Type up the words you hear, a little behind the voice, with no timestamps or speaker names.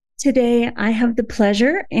Today, I have the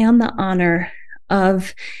pleasure and the honor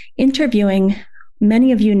of interviewing,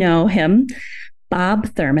 many of you know him, Bob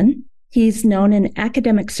Thurman. He's known in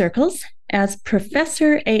academic circles as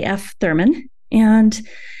Professor A.F. Thurman, and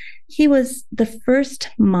he was the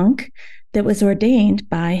first monk that was ordained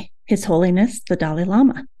by His Holiness, the Dalai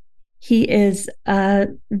Lama. He is a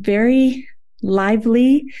very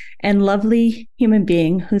lively and lovely human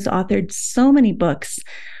being who's authored so many books,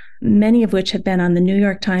 many of which have been on the New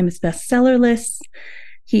York Times bestseller lists.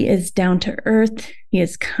 He is down to earth. He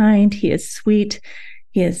is kind. He is sweet.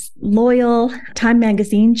 He is loyal. Time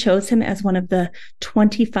magazine chose him as one of the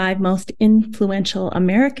 25 most influential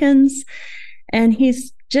Americans. And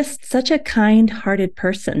he's just such a kind-hearted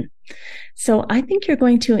person. So I think you're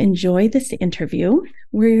going to enjoy this interview.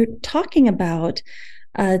 We're talking about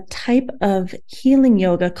a type of healing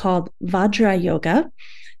yoga called Vajra yoga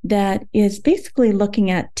that is basically looking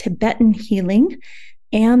at Tibetan healing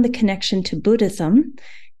and the connection to Buddhism.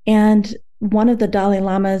 And one of the Dalai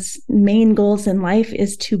Lama's main goals in life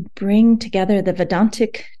is to bring together the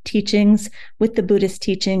Vedantic teachings with the Buddhist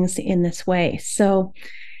teachings in this way. So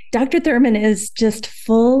Dr. Thurman is just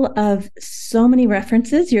full of so many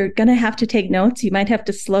references. You're going to have to take notes. You might have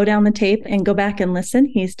to slow down the tape and go back and listen.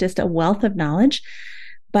 He's just a wealth of knowledge.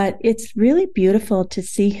 But it's really beautiful to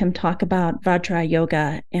see him talk about Vajra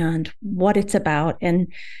yoga and what it's about and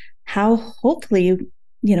how hopefully,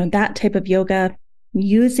 that type of yoga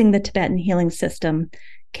using the Tibetan healing system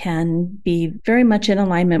can be very much in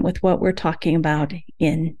alignment with what we're talking about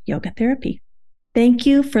in yoga therapy. Thank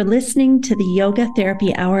you for listening to the Yoga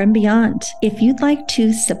Therapy Hour and beyond. If you'd like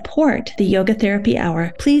to support the Yoga Therapy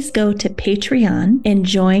Hour, please go to Patreon and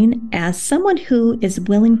join as someone who is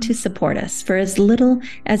willing to support us for as little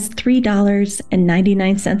as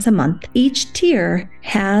 $3.99 a month. Each tier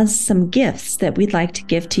has some gifts that we'd like to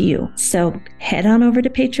give to you. So head on over to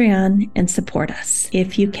Patreon and support us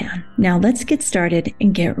if you can. Now let's get started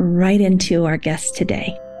and get right into our guest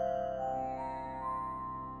today.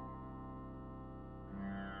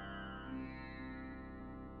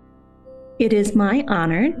 It is my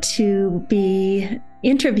honor to be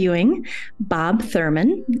interviewing Bob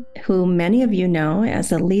Thurman, who many of you know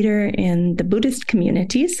as a leader in the Buddhist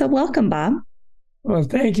community. So welcome, Bob. Well,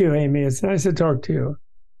 thank you, Amy. It's nice to talk to you.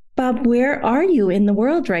 Bob, where are you in the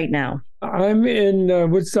world right now? I'm in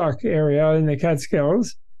Woodstock area in the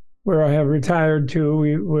Catskills, where I have retired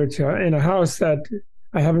to, which in a house that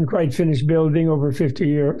I haven't quite finished building over 50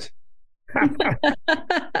 years.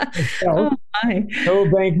 Oh, my. No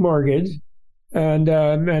bank mortgage.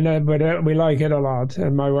 But we like it a lot.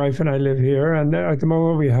 And my wife and I live here. And at the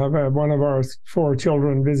moment, we have one of our 4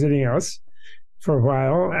 children visiting us for a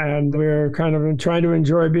while. And we're kind of trying to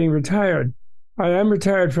enjoy being retired. I am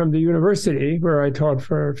retired from the university where I taught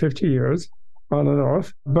for 50 years, on and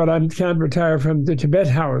off. But I can't retire from the Tibet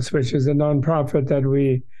House, which is a nonprofit that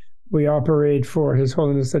we operate for His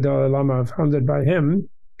Holiness the Dalai Lama, founded by him,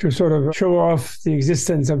 to sort of show off the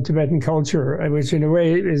existence of Tibetan culture, which in a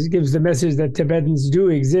way gives the message that Tibetans do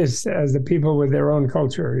exist as the people with their own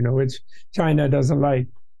culture, which China doesn't like.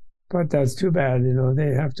 But that's too bad,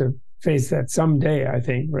 they have to face that someday, I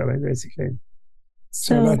think, really, basically.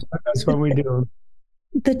 So that's what we do.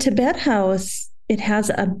 The Tibet House, it has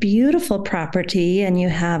a beautiful property, and you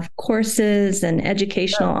have courses and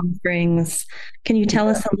educational offerings. Can you tell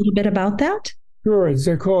us a little bit about that? Sure. It's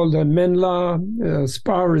called a Menla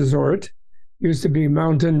Spa Resort. Used to be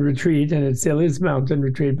Mountain Retreat, and it still is Mountain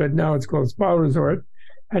Retreat, but now it's called Spa Resort.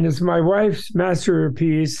 And it's my wife's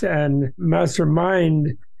masterpiece and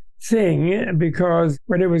mastermind thing, because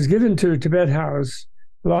when it was given to Tibet House,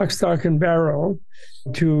 lock, stock, and barrel,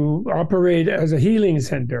 to operate as a healing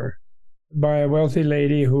center by a wealthy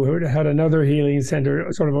lady who had another healing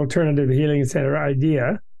center, sort of alternative healing center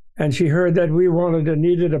idea. And she heard that we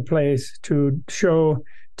needed a place to show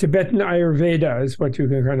Tibetan Ayurveda, is what you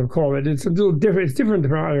can kind of call it. It's a little different. It's different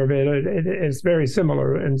from Ayurveda. It's very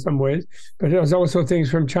similar in some ways, but there's also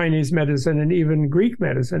things from Chinese medicine and even Greek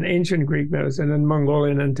medicine, ancient Greek medicine and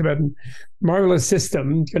Mongolian and Tibetan. Marvelous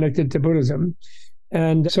system connected to Buddhism.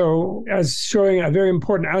 And so, as showing a very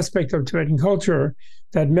important aspect of Tibetan culture,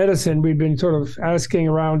 that medicine, we've been sort of asking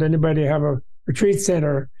around, anybody have a retreat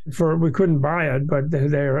center we couldn't buy it, but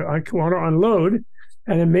I want to unload.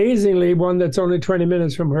 And amazingly, one that's only 20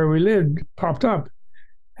 minutes from where we lived popped up,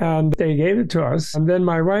 and they gave it to us. And then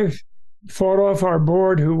my wife fought off our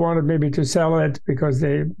board, who wanted maybe to sell it because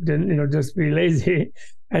they didn't, just be lazy.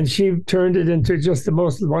 And she turned it into just the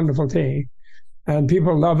most wonderful thing. And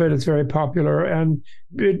people love it. It's very popular. And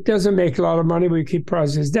it doesn't make a lot of money. We keep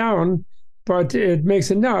prices down. but it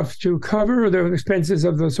makes enough to cover the expenses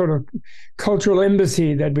of the sort of cultural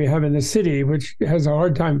embassy that we have in the city, which has a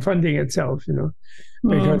hard time funding itself,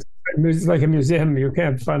 because it's like a museum. You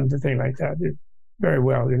can't fund a thing like that very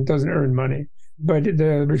well. It doesn't earn money. But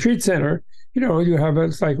the retreat center, you have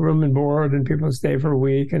it's like room and board, and people stay for a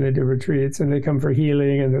week and they do retreats and they come for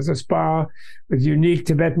healing. And there's a spa with unique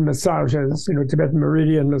Tibetan massages, Tibetan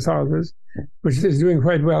meridian massages, which is doing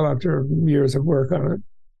quite well after years of work on it.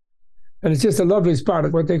 And it's just a lovely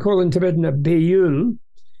spot, what they call in Tibetan a Bayul,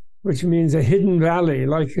 which means a hidden valley,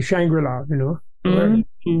 like Shangri-La, where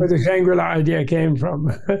the Shangri-La idea came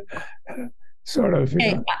from, sort of.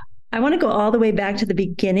 I want to go all the way back to the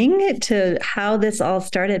beginning to how this all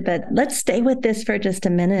started, but let's stay with this for just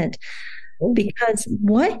a minute, because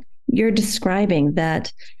what you're describing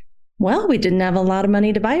that, well, we didn't have a lot of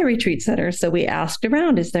money to buy a retreat center. So we asked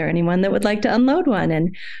around, is there anyone that would like to unload one?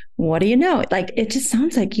 And what do you know? Like, it just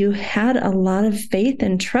sounds like you had a lot of faith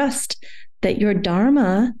and trust that your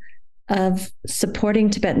Dharma of supporting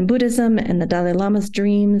Tibetan Buddhism and the Dalai Lama's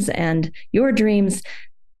dreams and your dreams,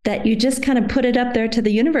 that you just kind of put it up there to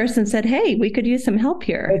the universe and said, hey, we could use some help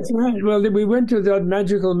here. That's right. Well, we went to that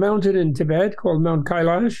magical mountain in Tibet called Mount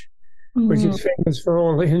Kailash, which is famous for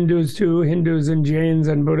all the Hindus too, Hindus and Jains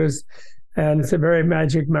and Buddhists. And it's a very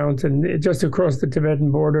magic mountain just across the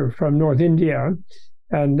Tibetan border from North India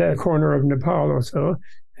and a corner of Nepal also.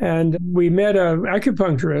 And we met an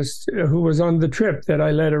acupuncturist who was on the trip that I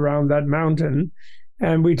led around that mountain.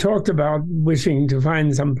 And we talked about wishing to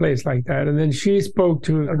find some place like that. And then she spoke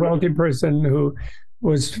to a wealthy person who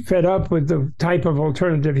was fed up with the type of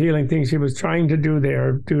alternative healing thing she was trying to do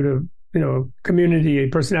there due to, community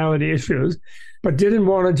personality issues, but didn't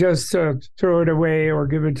want to just throw it away or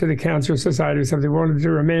give it to the Cancer Society or something, wanted to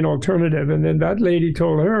remain alternative. And then that lady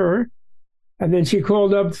told her, and then she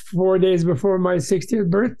called up 4 days before my 60th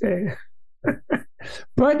birthday.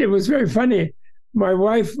 But it was very funny. My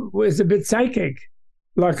wife was a bit psychic.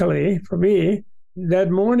 Luckily for me,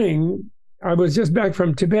 that morning, I was just back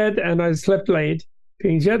from Tibet and I slept late,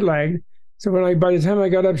 being jet lagged. So by the time I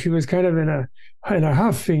got up, she was kind of in a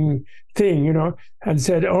huffing thing, and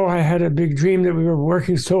said, oh, I had a big dream that we were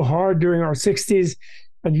working so hard during our 60s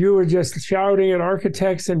and you were just shouting at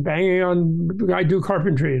architects and banging on, I do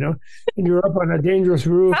carpentry, and you were up on a dangerous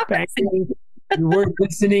roof banging. You weren't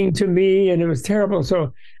listening to me and it was terrible.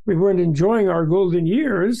 So we weren't enjoying our golden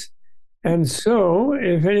years. And so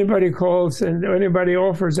if anybody calls and anybody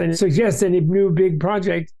offers and suggests any new big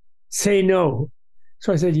project, say no.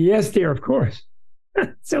 So I said, yes, dear, of course.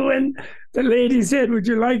 So when the lady said, would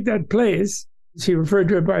you like that place? She referred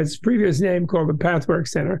to it by its previous name called the Pathwork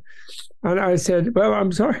Center. And I said, well,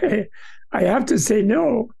 I'm sorry, I have to say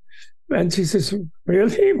no. And she says,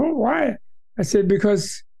 really? Well, why? I said,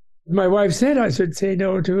 because my wife said I should say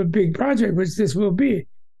no to a big project, which this will be.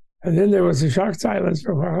 And then there was a shocked silence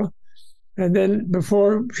for a while. And then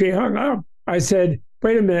before she hung up, I said,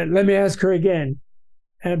 wait a minute, let me ask her again.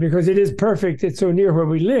 And because it is perfect, it's so near where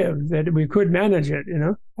we live that we could manage it,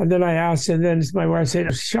 And then I asked, and then my wife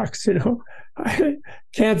said, shucks, I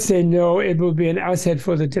can't say no. It will be an asset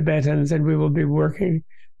for the Tibetans, and we will be working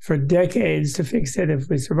for decades to fix it if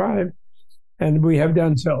we survive. And we have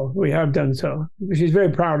done so. We have done so. She's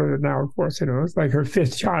very proud of it now, of course. It's like her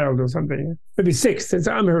fifth child or something. Maybe sixth, since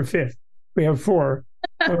I'm her fifth. We have four.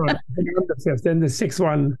 I'm the fifth. Then the sixth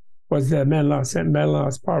one was the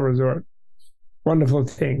Menla Spa Resort. Wonderful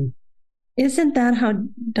thing. Isn't that how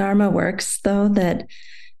Dharma works, though, that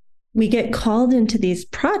we get called into these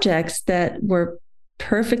projects that we're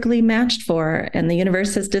perfectly matched for, and the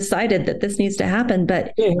universe has decided that this needs to happen,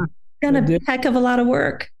 but it's kind of a heck of a lot of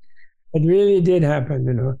work. It really did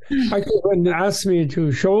happen, Actually, when they asked me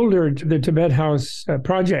to shoulder the Tibet House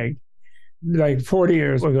project, like 40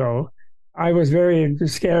 years ago, I was very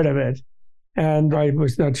scared of it. And I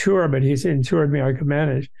was not sure, but he assured me I could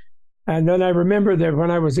manage. And then I remember that when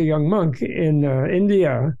I was a young monk in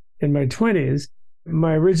India in my 20s,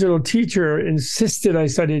 my original teacher insisted I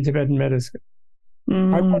study Tibetan medicine.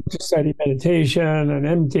 I wanted to study meditation and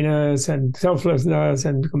emptiness and selflessness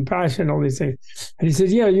and compassion, all these things. And he said,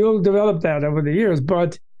 yeah, you'll develop that over the years,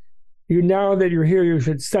 but now that you're here, you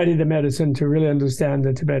should study the medicine to really understand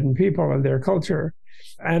the Tibetan people and their culture.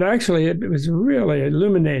 And actually, it was really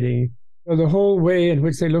illuminating. The whole way in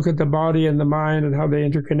which they look at the body and the mind and how they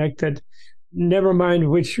interconnect it, never mind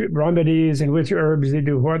which remedies and which herbs they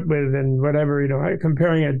do what with and whatever,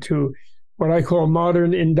 comparing it to what I call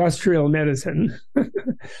modern industrial medicine.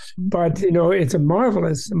 But, it's a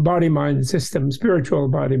marvelous body-mind system, spiritual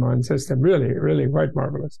body-mind system, really, really quite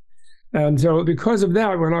marvelous. And so because of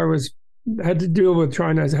that, when I had to deal with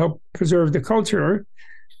trying to help preserve the culture,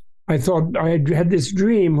 I thought I had this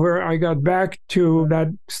dream where I got back to that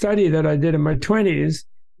study that I did in my 20s.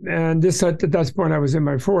 And this at that point, I was in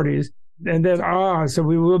my 40s. And then, so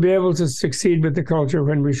we will be able to succeed with the culture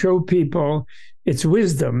when we show people its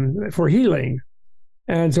wisdom for healing.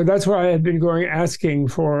 And so that's why I had been asking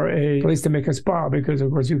for a place to make a spa, because,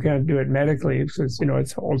 of course, you can't do it medically. So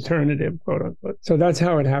it's alternative, quote unquote. So that's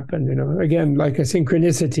how it happened, again, like a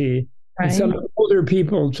synchronicity. Right. And some older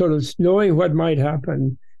people sort of knowing what might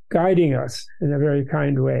happen, guiding us in a very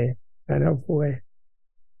kind way and helpful way.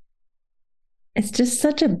 It's just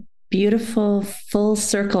such a beautiful full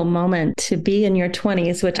circle moment to be in your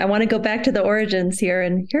 20s, which I want to go back to the origins here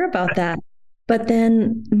and hear about that. But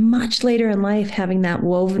then much later in life, having that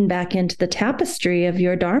woven back into the tapestry of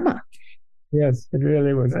your Dharma. Yes, it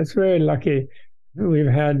really was. That's very lucky. We've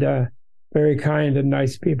had very kind and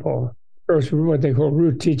nice people. First, what they call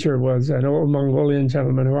root teacher was an old Mongolian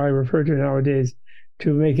gentleman who I refer to nowadays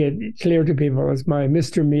to make it clear to people as my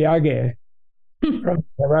Mr. Miyagi. From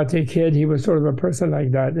Karate Kid, he was sort of a person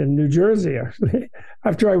like that in New Jersey, actually.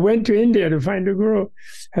 After I went to India to find a guru,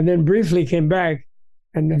 and then briefly came back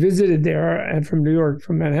and visited there, and from New York,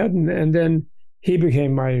 from Manhattan, and then he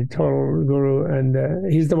became my total guru,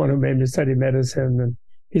 and he's the one who made me study medicine, and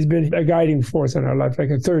he's been a guiding force in our life, like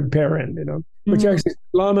a third parent, which actually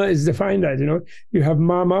Lama is defined as, you have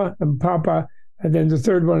Mama and Papa, and then the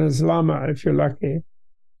third one is Lama, if you're lucky,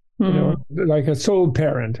 like a soul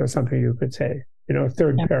parent or something you could say.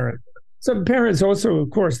 Third parent. Some parents also, of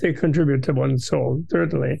course, they contribute to one's soul.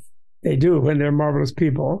 Certainly, they do when they're marvelous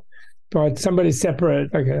people. But somebody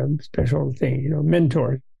separate, like a special thing,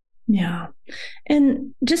 mentor. Yeah.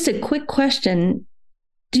 And just a quick question.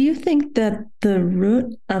 Do you think that the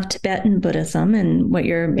root of Tibetan Buddhism and what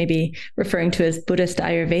you're maybe referring to as Buddhist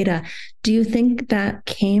Ayurveda, do you think that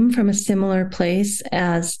came from a similar place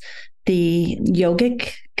as the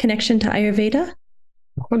yogic connection to Ayurveda?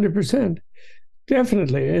 100%.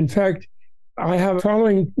 Definitely. In fact, I have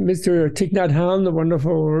following Mr. Thich Nhat Hanh, the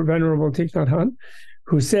wonderful, venerable Thich Nhat Hanh,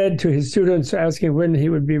 who said to his students, asking when he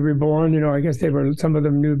would be reborn, I guess some of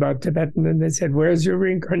them knew about Tibetan, and they said, "Where's your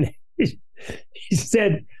reincarnation?" He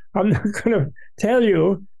said, "I'm not going to tell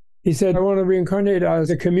you." He said, "I want to reincarnate as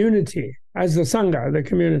a community, as the Sangha, the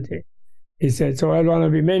community." He said, "So I want to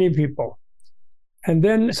be many people." And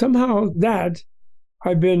then somehow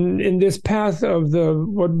I've been in this path of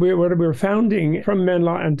what we're founding from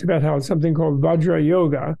Menla and Tibet House, something called Vajra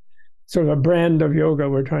Yoga, sort of a brand of yoga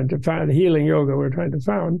we're trying to found, healing yoga we're trying to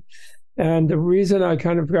found. And the reason I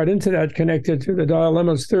kind of got into that connected to the Dalai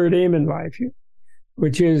Lama's third aim in life,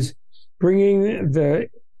 which is bringing the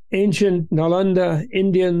ancient Nalanda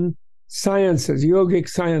Indian sciences, yogic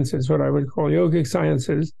sciences, what I would call yogic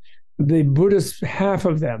sciences, the Buddhist half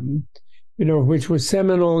of them, which was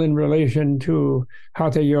seminal in relation to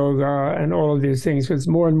Hatha Yoga and all of these things. It's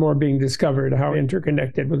more and more being discovered how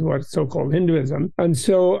interconnected with what's so-called Hinduism. And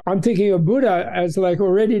so I'm thinking of Buddha as like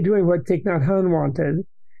already doing what Thich Nhat Hanh wanted,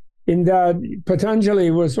 in that Patanjali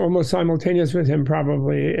was almost simultaneous with him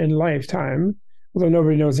probably in lifetime, although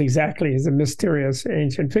nobody knows exactly. He's a mysterious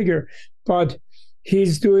ancient figure. But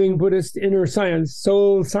he's doing Buddhist inner science,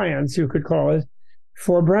 soul science, you could call it,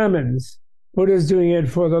 for Brahmins. Buddha's doing it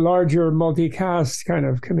for the larger multi-caste kind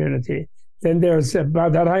of community. Then there's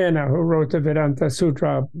Badarayana, who wrote the Vedanta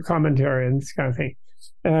Sutra commentary and this kind of thing.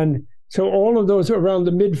 And so all of those around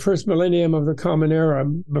the mid-first millennium of the Common Era,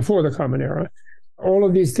 before the Common Era, all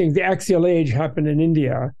of these things, the axial age happened in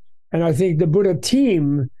India. And I think the Buddha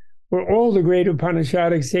team were all the great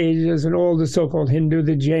Upanishadic sages and all the so-called Hindu,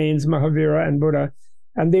 the Jains, Mahavira, and Buddha.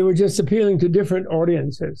 And they were just appealing to different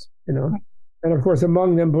audiences, And of course,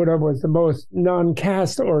 among them, Buddha was the most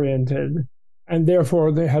non-caste oriented, and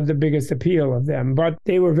therefore they had the biggest appeal of them. But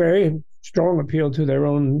they were very strong appeal to their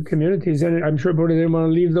own communities. And I'm sure Buddha didn't want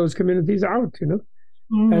to leave those communities out,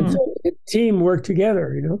 And so the team worked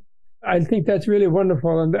together, I think that's really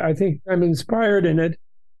wonderful. And I think I'm inspired in it,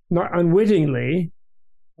 not unwittingly,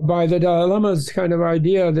 by the Dalai Lama's kind of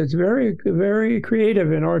idea that's very, very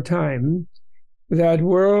creative in our time, that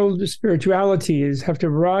world spiritualities have to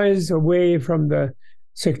rise away from the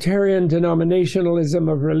sectarian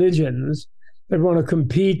denominationalism of religions that want to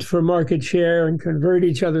compete for market share and convert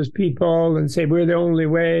each other's people and say we're the only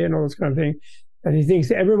way and all this kind of thing. And he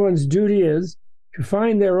thinks everyone's duty is to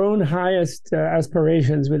find their own highest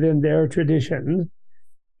aspirations within their tradition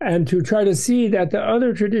and to try to see that the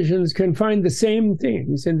other traditions can find the same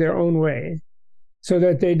things in their own way, so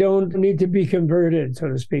that they don't need to be converted, so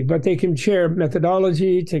to speak, but they can share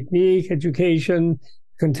methodology, technique, education,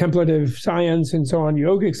 contemplative science and so on,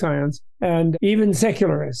 yogic science, and even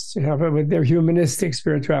secularists, with their humanistic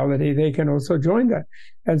spirituality, they can also join that.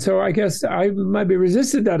 And so I guess I might be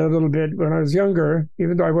resisted that a little bit when I was younger,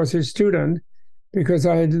 even though I was a student, because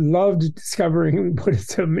I loved discovering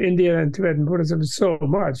Buddhism, India and Tibetan Buddhism so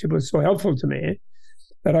much. It was so helpful to me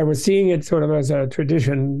that I was seeing it sort of as a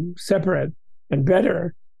tradition separate and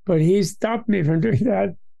better. But he stopped me from doing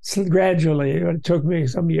that gradually. It took me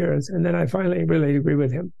some years. And then I finally really agree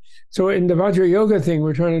with him. So in the Vajra Yoga thing,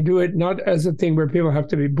 we're trying to do it not as a thing where people have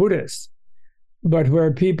to be Buddhists, but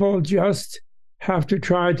where people just have to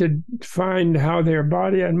try to find how their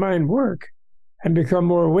body and mind work and become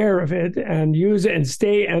more aware of it and use it and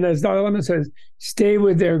stay. And as Dalai Lama says, stay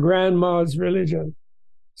with their grandma's religion.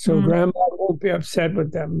 So grandma won't be upset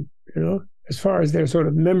with them, as far as their sort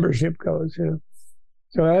of membership goes,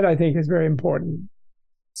 So that I think is very important.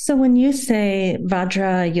 So when you say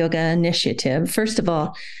Vajra Yoga Initiative, first of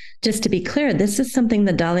all, just to be clear, this is something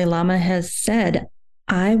the Dalai Lama has said,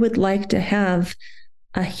 I would like to have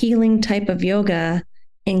a healing type of yoga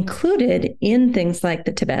included in things like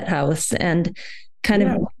the Tibet House and kind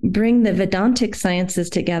of bring the Vedantic sciences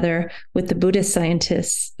together with the Buddhist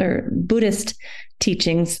scientists or Buddhist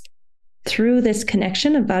teachings through this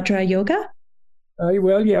connection of Vajra Yoga?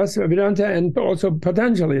 Well, yes, Vedanta and also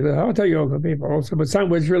Patanjali, the Hatha Yoga people also, but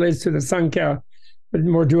which relates to the Sankhya, but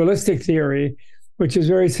more dualistic theory, which is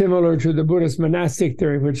very similar to the Buddhist monastic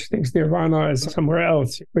theory, which thinks nirvana is somewhere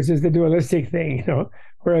else, which is the dualistic thing,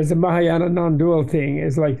 whereas the Mahayana non-dual thing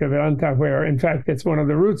is like the Vedanta, where in fact it's one of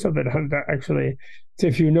the roots of Vedanta, actually. So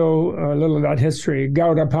if you know a little about history,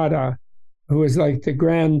 Gaudapada, who is like the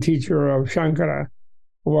grand teacher of Shankara,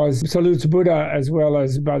 salutes Buddha as well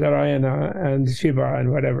as Badarayana and Shiva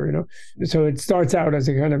and whatever, So it starts out as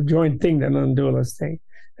a kind of joint thing, the non-dualist thing.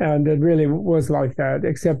 And it really was like that,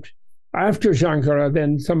 except after Shankara,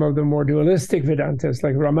 then some of the more dualistic Vedantists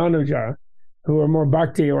like Ramanuja, who were more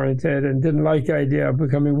bhakti-oriented and didn't like the idea of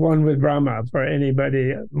becoming one with Brahma for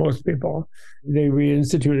anybody, most people, they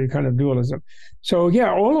reinstituted kind of dualism. So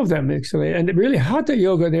yeah, all of them actually. And really Hatha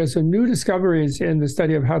Yoga, there's some new discoveries in the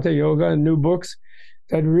study of Hatha Yoga and new books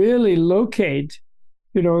that really locate,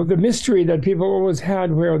 the mystery that people always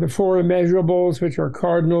had, where the four immeasurables, which are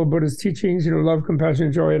cardinal Buddhist teachings, love,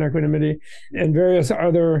 compassion, joy, and equanimity, and various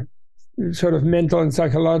other sort of mental and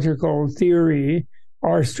psychological theory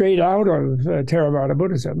are straight out of Theravada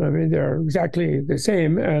Buddhism. I mean, they're exactly the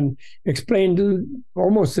same and explained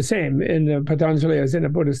almost the same in Patanjali as in a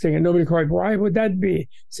Buddhist thing. And nobody quite, why would that be?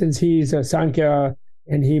 Since he's a Sankhya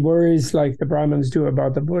and he worries like the Brahmins do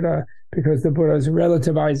about the Buddha, because the Buddha is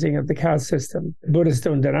relativizing of the caste system. Buddhists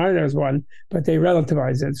don't deny there's one, but they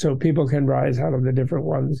relativize it so people can rise out of the different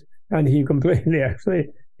ones. And he completely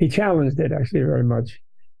he challenged it actually very much,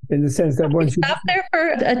 in the sense that once you... Stop there for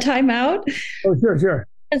a timeout? Oh, sure.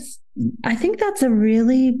 I think that's a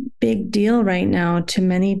really big deal right now to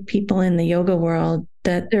many people in the yoga world,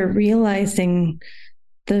 that they're realizing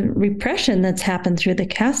the repression that's happened through the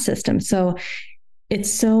caste system. So it's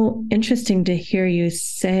so interesting to hear you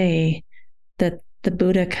say that the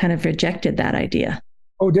Buddha kind of rejected that idea.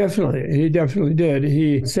 Oh, definitely. He definitely did.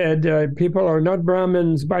 He said people are not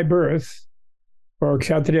Brahmins by birth, or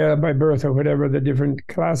Kshatriya by birth, or whatever the different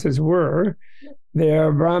classes were. They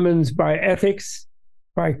are Brahmins by ethics,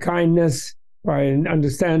 by kindness, by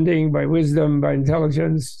understanding, by wisdom, by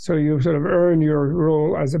intelligence. So you sort of earn your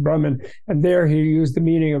role as a Brahmin. And there he used the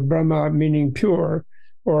meaning of Brahma, meaning pure,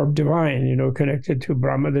 or divine, connected to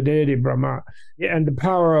Brahma, the deity Brahma, and the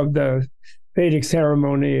power of the Vedic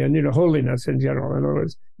ceremony and, holiness in general. In other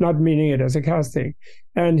words, not meaning it as a caste thing.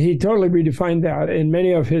 And he totally redefined that in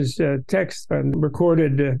many of his texts and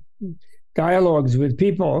recorded dialogues with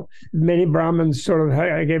people. Many Brahmins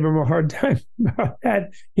I gave him a hard time about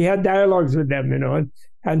that. He had dialogues with them,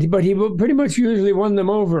 but he pretty much usually won them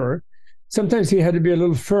over. Sometimes he had to be a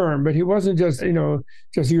little firm, but he wasn't just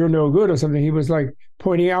you're no good or something. He was like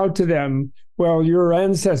pointing out to them, well, your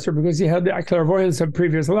ancestor, because he had the clairvoyance of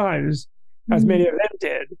previous lives, as many of them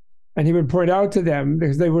did. And he would point out to them,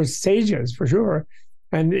 because they were sages for sure.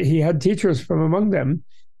 And he had teachers from among them.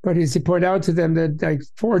 But he pointed out to them that like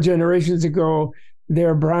 4 generations ago,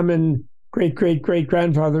 their Brahmin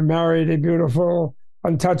great-great-great-grandfather married a beautiful,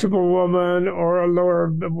 untouchable woman or a lower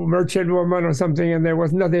merchant woman or something, and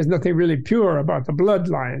there's nothing really pure about the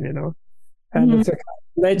bloodline, and it's a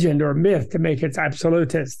legend or myth to make it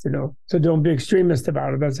absolutist, so don't be extremist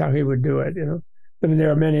about it. That's how he would do it, I mean,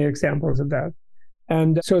 there are many examples of that.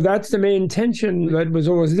 And so that's the main tension that was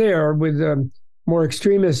always there with more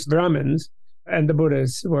extremist Brahmins and the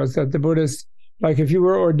Buddhists, was that the Buddhists Like if you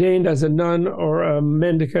were ordained as a nun or a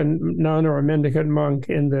mendicant nun or a mendicant monk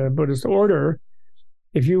in the Buddhist order,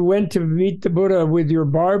 if you went to meet the Buddha with your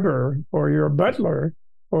barber or your butler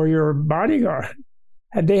or your bodyguard,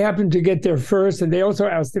 and they happened to get there first, and they also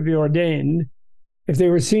asked to be ordained, if they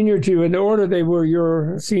were senior to you in the order, they were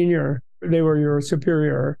your senior, they were your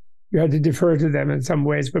superior. You had to defer to them in some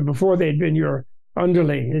ways, but before they'd been your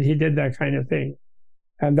underling, he did that kind of thing.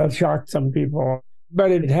 And that shocked some people.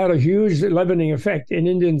 But it had a huge leavening effect in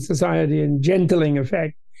Indian society and gentling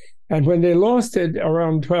effect. And when they lost it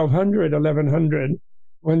around 1200, 1100,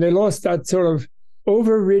 when they lost that sort of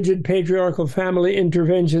over-rigid patriarchal family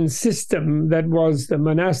intervention system that was the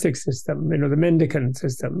monastic system, the mendicant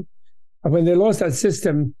system, when they lost that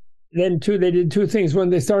system, then they did two things.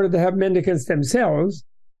 One, they started to have mendicants themselves.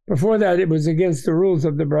 Before that, it was against the rules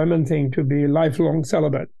of the Brahmin thing to be lifelong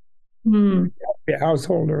celibate, be a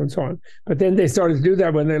householder and so on. But then they started to do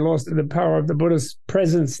that when they lost the power of the Buddhist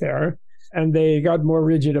presence there, and they got more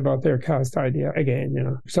rigid about their caste idea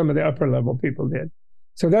again. Some of the upper level people did.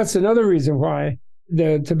 So that's another reason why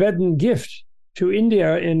the Tibetan gift to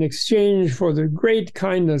India in exchange for the great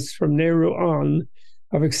kindness from Nehru on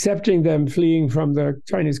of accepting them fleeing from the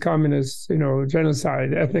Chinese communist,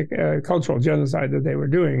 genocide, ethnic, cultural genocide that they were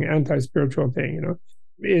doing, anti-spiritual thing,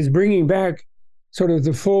 is bringing back sort of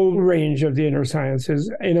the full range of the inner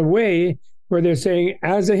sciences in a way where they're saying,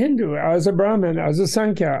 as a Hindu, as a Brahmin, as a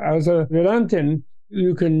Sankhya, as a Vedantin,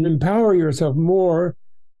 you can empower yourself more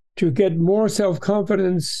to get more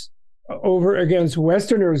self-confidence over against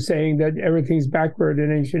Westerners saying that everything's backward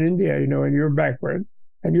in ancient India, and you're backward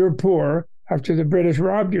and you're poor after the British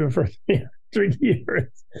robbed you for 3 years.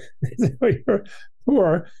 So you're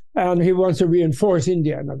poor, and he wants to reinforce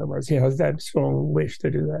India. In other words, he has that strong wish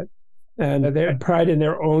to do that. And they have pride in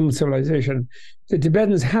their own civilization. The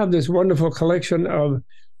Tibetans have this wonderful collection of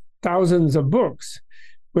thousands of books,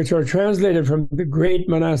 which are translated from the great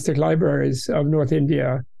monastic libraries of North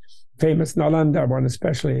India, famous Nalanda one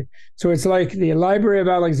especially. So it's like the Library of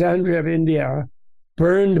Alexandria of India,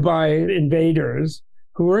 burned by invaders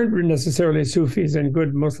who weren't necessarily Sufis and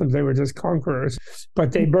good Muslims. They were just conquerors,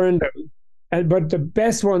 but they burned them. But the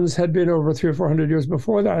best ones had been over 300 or 400 years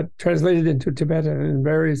before that, translated into Tibetan in a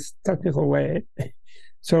very technical way.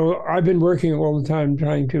 So I've been working all the time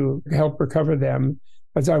trying to help recover them,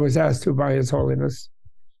 as I was asked to by His Holiness,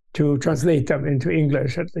 to translate them into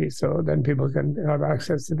English at least, so then people can have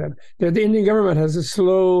access to them. The Indian government has a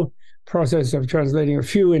slow process of translating a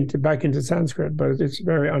few back into Sanskrit, but it's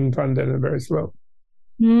very unfunded and very slow.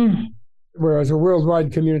 Whereas a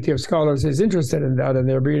worldwide community of scholars is interested in that, and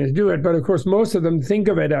they're beginning to do it. But of course, most of them think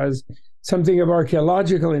of it as something of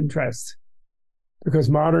archaeological interest,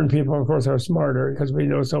 because modern people, of course, are smarter because we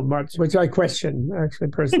know so much, which I question, actually,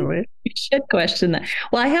 personally. You should question that.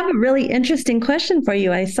 Well, I have a really interesting question for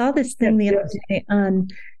you. I saw this thing the other day on,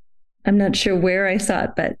 I'm not sure where I saw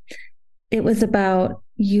it, but it was about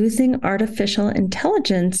using artificial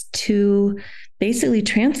intelligence to basically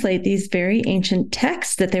translate these very ancient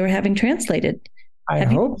texts that they were having translated. I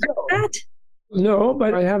hope so. That? No,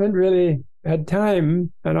 but I haven't really had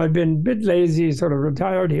time, and I've been a bit lazy, sort of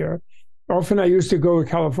retired here. Often I used to go to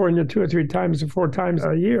California 2 or 3 times or 4 times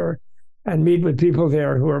a year and meet with people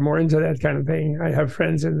there who are more into that kind of thing. I have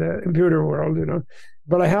friends in the computer world,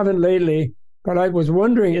 but I haven't lately. But I was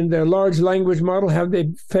wondering, in the large language model, have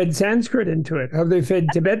they fed Sanskrit into it? Have they fed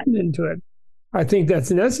Tibetan into it? I think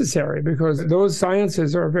that's necessary because those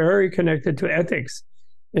sciences are very connected to ethics.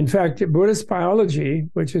 In fact, Buddhist biology,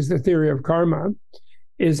 which is the theory of karma,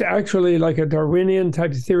 is actually like a Darwinian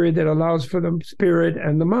type theory that allows for the spirit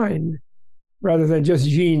and the mind, rather than just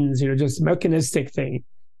genes, just a mechanistic thing.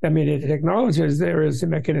 I mean, it acknowledges there is a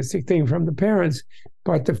mechanistic thing from the parents,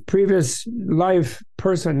 but the previous life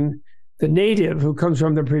person, the native who comes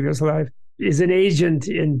from the previous life, is an agent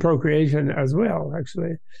in procreation as well,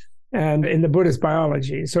 actually, and in the Buddhist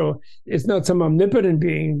biology. So it's not some omnipotent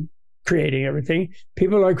being creating everything.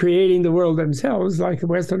 People are creating the world themselves, like a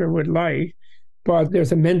Westerner would like, but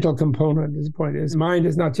there's a mental component. This point is, mind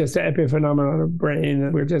is not just an epiphenomenon of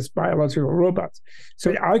brain. We're just biological robots.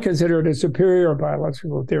 So I consider it a superior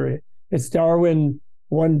biological theory. It's Darwin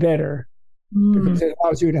one better, because it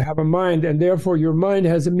allows you to have a mind, and therefore your mind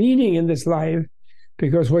has a meaning in this life,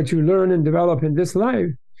 because what you learn and develop in this life,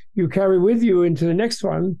 you carry with you into the next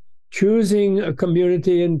one, choosing a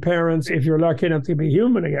community and parents, if you're lucky enough to be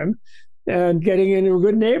human again, and getting into a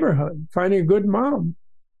good neighborhood, finding a good mom,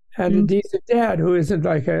 and a decent dad who isn't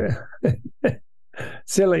like a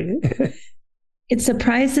silly. It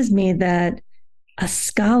surprises me that a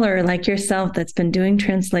scholar like yourself that's been doing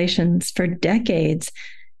translations for decades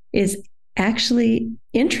is actually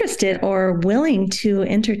interested or willing to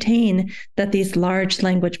entertain that these large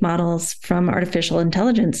language models from artificial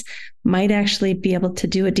intelligence might actually be able to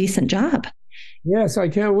do a decent job. Yes, I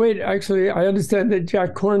can't wait. Actually, I understand that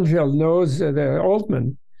Jack Kornfield knows the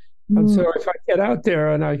Altman. And so if I get out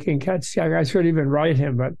there and I can catch Jack, I should even write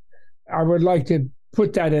him, but I would like to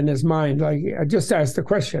put that in his mind. Like, I just ask the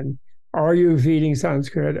question, are you feeding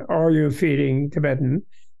Sanskrit? Are you feeding Tibetan?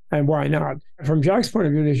 And why not? From Jack's point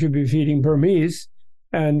of view, they should be feeding Burmese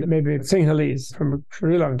and maybe Sinhalese from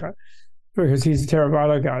Sri Lanka, because he's a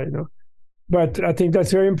Theravada guy, But I think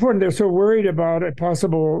that's very important. They're so worried about a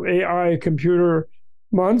possible AI computer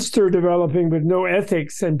monster developing with no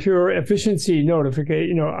ethics and pure efficiency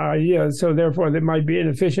ideas. So therefore, it might be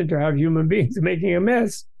inefficient to have human beings making a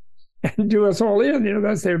mess and do us all in.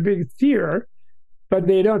 That's their big fear. But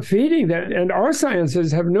they're not feeding that. And our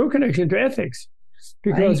sciences have no connection to ethics,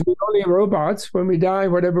 because we're only robots. When we die,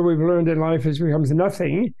 whatever we've learned in life becomes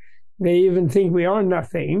nothing. They even think we are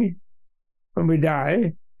nothing when we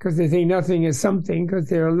die, because they think nothing is something, because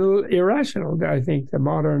they're a little irrational. I think the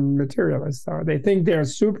modern materialists are. They think they're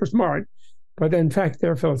super smart, but in fact,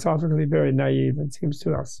 they're philosophically very naive, it seems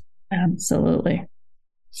to us. Absolutely.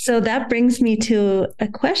 So that brings me to a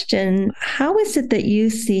question. How is it that you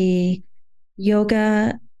see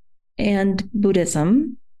yoga and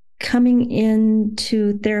Buddhism coming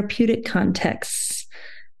into therapeutic contexts?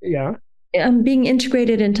 Yeah. Being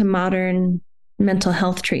integrated into modern mental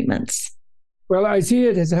health treatments? Well, I see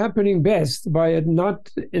it as happening best by it not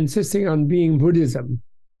insisting on being Buddhism.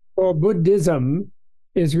 Well, Buddhism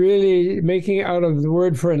is really making out of the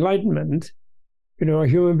word for enlightenment, a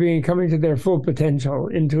human being coming to their full potential,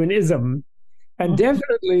 into an ism. And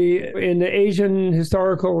definitely in the Asian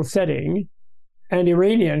historical setting, and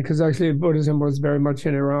Iranian, because actually Buddhism was very much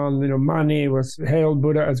in Iran. Mani hailed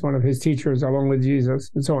Buddha as one of his teachers along with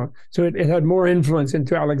Jesus and so on. So it had more influence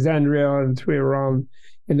into Alexandria and through Iran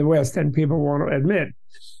in the West than people want to admit.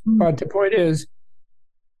 But the point is,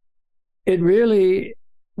 it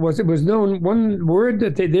was known, one word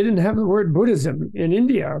that they didn't have the word Buddhism in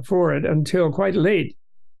India for it until quite late.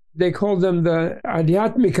 They called them the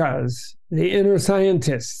Adhyatmikas, the inner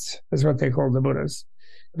scientists, is what they called the Buddhists,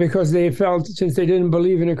 because they felt, since they didn't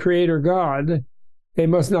believe in a creator God, they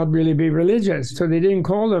must not really be religious. So they didn't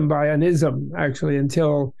call them by an ism, actually,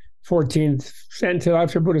 until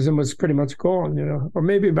after Buddhism was pretty much gone, or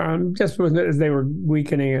maybe just as they were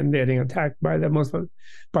weakening and getting attacked by the Muslims,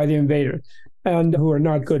 by the invaders, and who are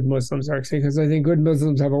not good Muslims, actually, because I think good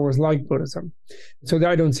Muslims have always liked Buddhism. So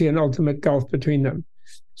I don't see an ultimate gulf between them.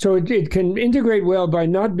 So it can integrate well by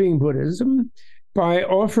not being Buddhism, by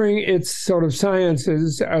offering its sort of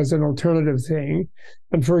sciences as an alternative thing.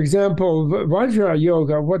 And for example, Vajra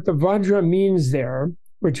yoga, what the Vajra means there,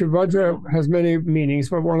 which Vajra has many meanings,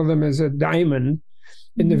 but one of them is a diamond.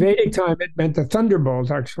 In the Vedic time, it meant a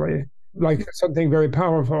thunderbolt, actually, like something very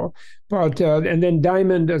powerful. But and then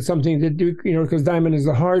diamond is something that because diamond is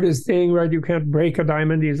the hardest thing, right? You can't break a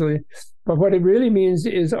diamond easily. But what it really means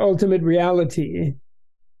is ultimate reality.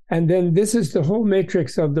 And then this is the whole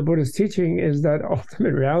matrix of the Buddhist teaching, is that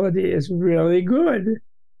ultimate reality is really good.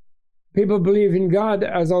 People believe in God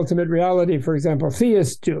as ultimate reality. For example,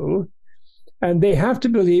 theists do. And they have to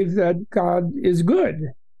believe that God is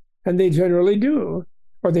good. And they generally do,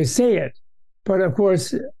 or they say it. But of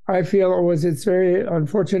course, I feel always it's very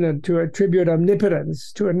unfortunate to attribute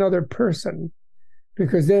omnipotence to another person,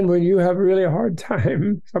 because then when you have really a hard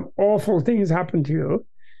time, some awful things happen to you,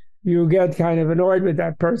 you get kind of annoyed with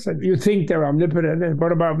that person. You think they're omnipotent, and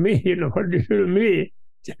what about me? What did you do to me?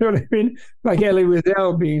 Do you know what I mean? Like Elie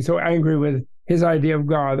Wiesel being so angry with his idea of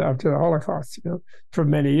God after the Holocaust, for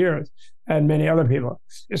many years, and many other people.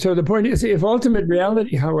 So the point is, if ultimate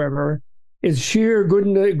reality, however, is sheer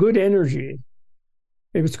good energy,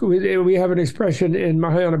 we have an expression in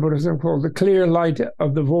Mahayana Buddhism called the clear light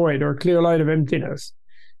of the void, or clear light of emptiness.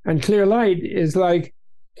 And clear light is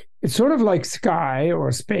it's sort of like sky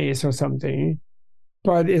or space or something,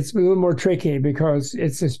 but it's a little more tricky because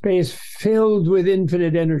it's a space filled with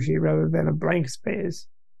infinite energy rather than a blank space.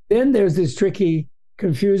 Then there's this tricky,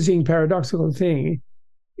 confusing, paradoxical thing.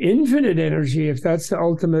 Infinite energy, if that's the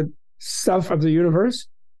ultimate stuff of the universe,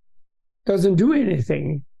 doesn't do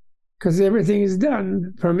anything, because everything is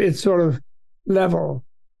done from its sort of level.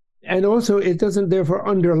 And also, it doesn't therefore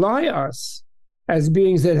underlie us as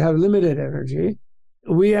beings that have limited energy.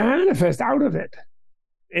 We manifest out of it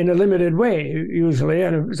in a limited way, usually,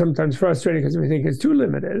 and sometimes frustrating because we think it's too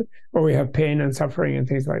limited, or we have pain and suffering and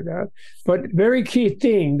things like that. But very key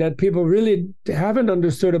thing that people really haven't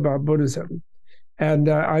understood about Buddhism, and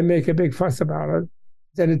I make a big fuss about it,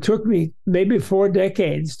 And it took me maybe 4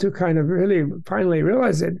 decades to kind of really finally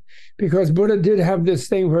realize it, because Buddha did have this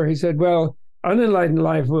thing where he said, well, unenlightened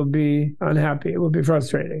life will be unhappy. It will be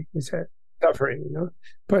frustrating, he said, suffering,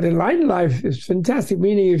 But enlightened life is fantastic,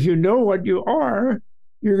 meaning if you know what you are,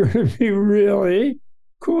 you're going to be really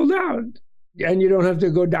cooled out. And you don't have to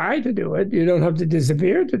go die to do it. You don't have to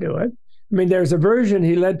disappear to do it. I mean, there's a version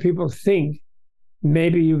he let people think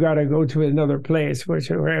maybe you got to go to another place where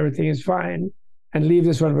everything is fine and leave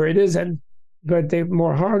this one where it isn't. But the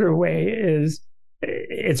more harder way is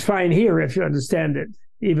it's fine here if you understand it,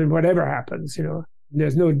 even whatever happens,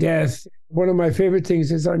 There's no death. One of my favorite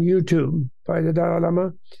things is on YouTube by the Dalai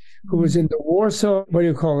Lama, who was in the Warsaw,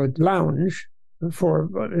 lounge for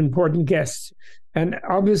important guests. And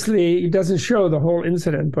obviously, it doesn't show the whole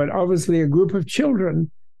incident, but obviously a group of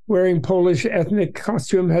children wearing Polish ethnic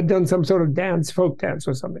costume had done some sort of dance, folk dance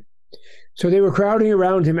or something. So they were crowding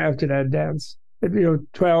around him after that dance,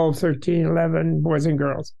 12, 13, 11 boys and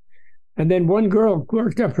girls. And then one girl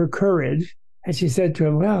worked up her courage, and she said to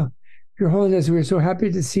him, well, Your Holiness, we're so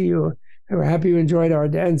happy to see you, and we're happy you enjoyed our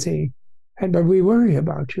dancing, but we worry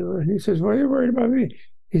about you. And he says, what are you worried about me?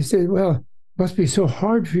 He said, well, it must be so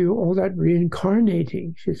hard for you, all that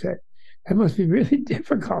reincarnating, she said. That must be really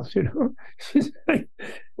difficult, She's like,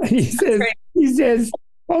 and he says,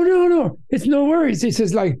 oh, no, it's no worries. He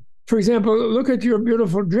says, like, for example, look at your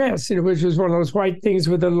beautiful dress, which was one of those white things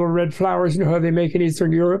with the little red flowers, how they make in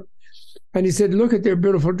Eastern Europe. And he said, look at their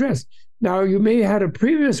beautiful dress. Now, you may have had a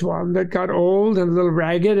previous one that got old and a little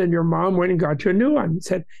ragged, and your mom went and got you a new one.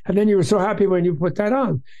 Said, and then you were so happy when you put that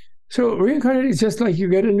on. So reincarnating is just like you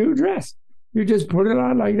get a new dress. You just put it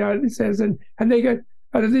on like that, it says, and they got,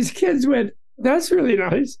 and these kids went, that's really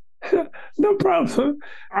nice. No problem.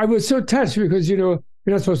 I was so touched because, you're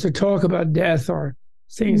not supposed to talk about death or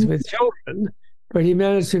things with children, but he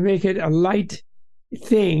managed to make it a light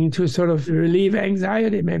thing to sort of relieve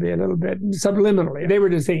anxiety maybe a little bit subliminally. They were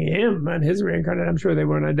just saying him and his reincarnation. I'm sure they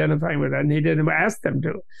weren't identifying with that, and he didn't ask them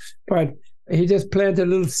to. But he just planted a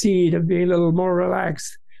little seed of being a little more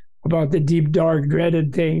relaxed about the deep, dark,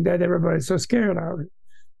 dreaded thing that everybody's so scared of.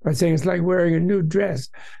 By saying it's like wearing a new dress.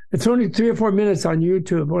 It's only 3 or 4 minutes on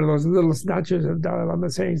YouTube, one of those little snatches of Dalai Lama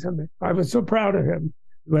saying something. I was so proud of him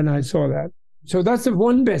when I saw that. So that's the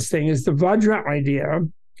one best thing, is the Vajra idea.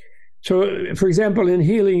 So, for example, in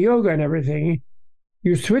healing yoga and everything,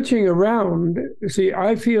 you're switching around. See,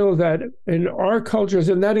 I feel that in our cultures,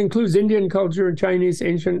 and that includes Indian culture and Chinese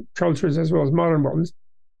ancient cultures as well as modern ones,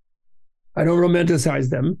 I don't romanticize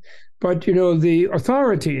them, but, the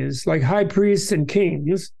authorities, like high priests and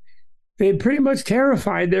kings, they pretty much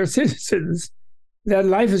terrified their citizens that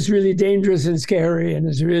life is really dangerous and scary and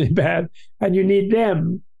is really bad, and you need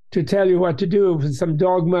them to tell you what to do with some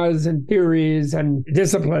dogmas and theories and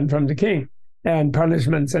discipline from the king and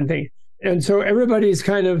punishments and things. And so everybody's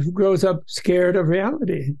kind of grows up scared of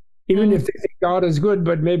reality, even if they think God is good,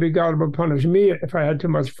 but maybe God will punish me if I had too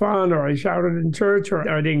much fun, or I shouted in church, or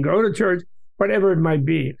I didn't go to church, whatever it might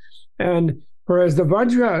be. And whereas the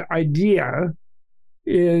Vajra idea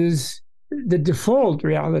is the default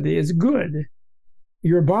reality is good.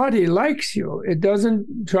 Your body likes you. It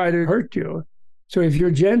doesn't try to hurt you. So if you're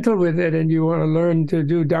gentle with it and you want to learn to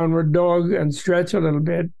do downward dog and stretch a little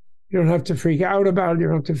bit, you don't have to freak out about it. You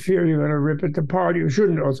don't have to fear you're going to rip it apart. You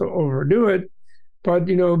shouldn't also overdo it. But,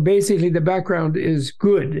 basically the background is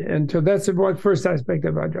good. And so that's the first aspect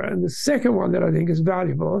of Vajra. And the second one that I think is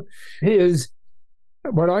valuable is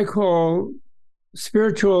what I call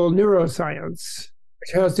spiritual neuroscience,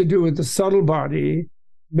 which has to do with the subtle body,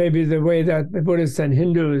 maybe the way that the Buddhists and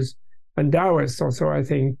Hindus and Taoists also, I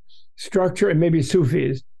think, structure, and maybe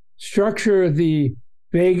Sufis, structure the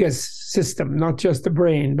vagus system, not just the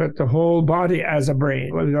brain, but the whole body as a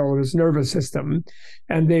brain, with all this nervous system.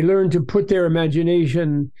 And they learn to put their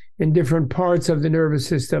imagination in different parts of the nervous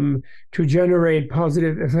system to generate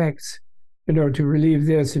positive effects, to relieve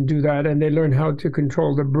this and do that. And they learn how to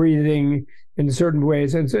control the breathing in certain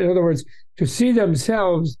ways. And so, in other words, to see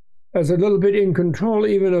themselves as a little bit in control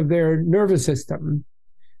even of their nervous system,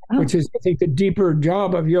 which is, I think, the deeper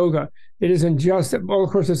job of yoga. It isn't just, well, of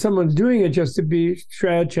course, if someone's doing it just to be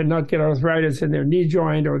stretch and not get arthritis in their knee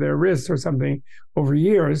joint or their wrist or something over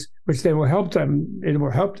years, which they will help them. It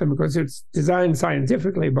will help them because it's designed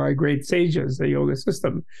scientifically by great sages, the yoga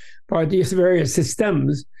system, by these various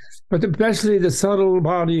systems, but especially the subtle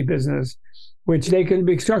body business, which they can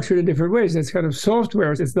be structured in different ways. It's kind of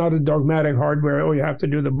software. It's not a dogmatic hardware, you have to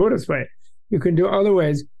do the Buddhist way. You can do other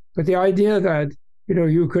ways. But the idea that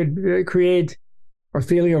you could create a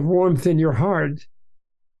feeling of warmth in your heart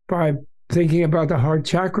by thinking about the heart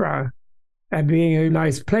chakra and being a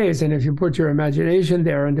nice place. And if you put your imagination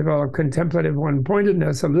there and develop contemplative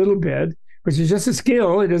one-pointedness a little bit, which is just a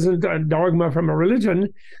skill, it isn't a dogma from a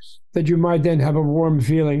religion, that you might then have a warm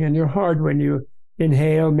feeling in your heart when you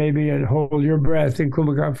inhale maybe and hold your breath in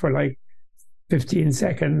Kumbhaka for like 15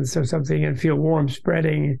 seconds or something and feel warmth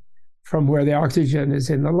spreading from where the oxygen is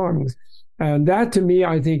in the lungs. And that to me,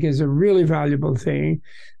 I think, is a really valuable thing,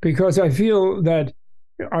 because I feel that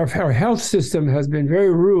our health system has been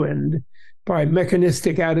very ruined by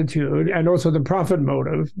mechanistic attitude, and also the profit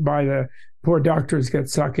motive by the poor doctors get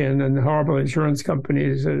sucked in and the horrible insurance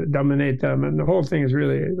companies dominate them. And the whole thing is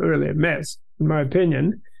really, really a mess, in my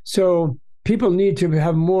opinion. So people need to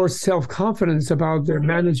have more self-confidence about their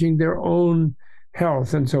managing their own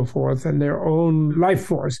health and so forth, and their own life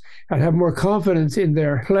force, and have more confidence in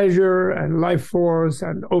their pleasure and life force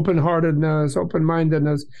and open-heartedness,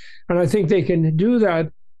 open-mindedness. And I think they can do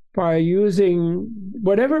that by using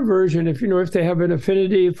whatever version. If they have an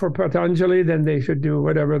affinity for Patanjali, then they should do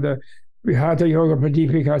whatever the Hatha Yoga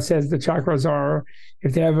Pradipika says the chakras are.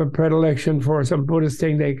 If they have a predilection for some Buddhist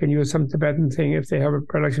thing, they can use some Tibetan thing. If they have a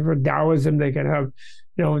predilection for Taoism, they can have,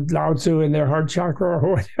 Lao Tzu in their heart chakra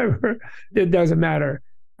or whatever. It doesn't matter.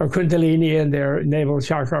 Or Kundalini in their navel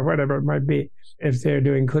chakra, whatever it might be, if they're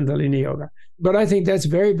doing Kundalini yoga. But I think that's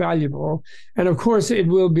very valuable. And of course, it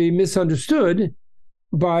will be misunderstood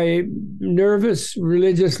by nervous,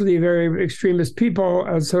 religiously very extremist people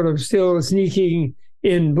as sort of still sneaking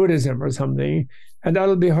in Buddhism or something. And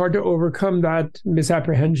that'll be hard to overcome that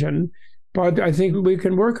misapprehension. But I think we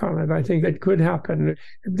can work on it. I think that could happen.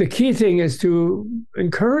 The key thing is to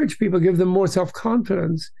encourage people, give them more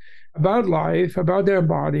self-confidence about life, about their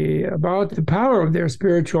body, about the power of their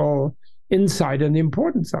spiritual insight and the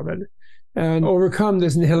importance of it, and overcome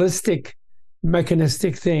this nihilistic,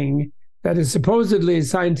 mechanistic thing that is supposedly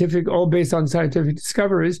scientific, all based on scientific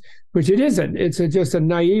discoveries, which it isn't. It's just a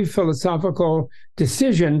naive philosophical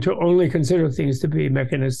decision to only consider things to be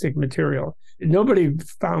mechanistic material. Nobody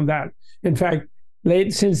found that. In fact,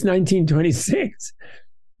 since 1926,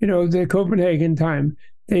 the Copenhagen time,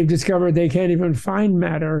 they've discovered they can't even find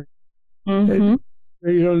matter. Mm-hmm.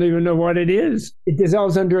 You don't even know what it is. It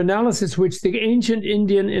dissolves under analysis, which the ancient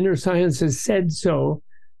Indian inner sciences said so,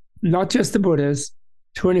 not just the Buddhists.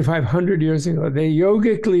 2,500 years ago, they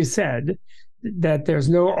yogically said that there's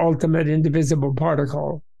no ultimate indivisible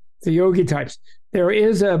particle. The yogi types. There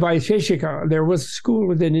is a Vaisheshika. There was a school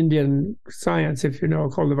within Indian science, if you know,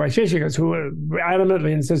 called the Vaisheshikas, who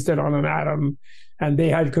adamantly insisted on an atom, and they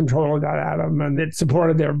had control of that atom, and it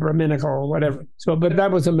supported their Brahminical whatever. But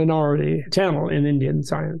that was a minority channel in Indian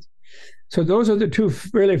science. So those are the two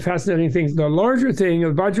really fascinating things. The larger thing, the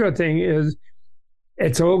Vajra thing, is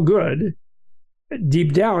it's all good.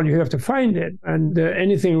 Deep down, you have to find it. And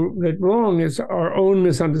anything that's wrong is our own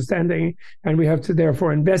misunderstanding. And we have to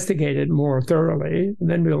therefore investigate it more thoroughly. And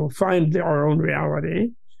then we'll find our own reality.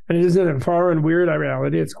 And it isn't a foreign, weird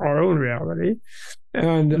reality. It's our own reality.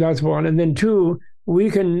 And that's one. And then two,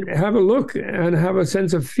 we can have a look and have a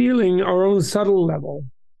sense of feeling our own subtle level.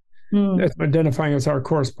 That's identifying as our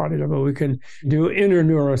coarse body level. We can do inner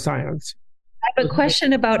neuroscience. I have a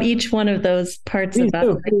question about each one of those parts.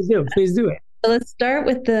 Please do it. So let's start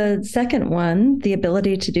with the second one, the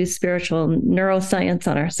ability to do spiritual neuroscience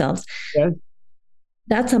on ourselves. Yes.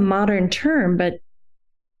 That's a modern term, but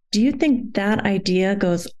do you think that idea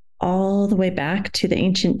goes all the way back to the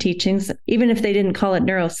ancient teachings, even if they didn't call it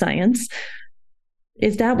neuroscience?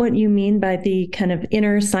 Is that what you mean by the kind of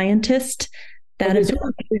inner scientist that is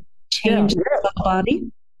change the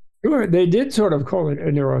body? Sure, they did sort of call it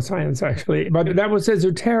a neuroscience, actually, but that was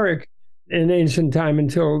esoteric in ancient time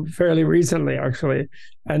until fairly recently, actually,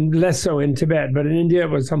 and less so in Tibet. But in India, it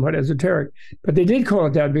was somewhat esoteric. But they did call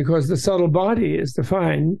it that because the subtle body is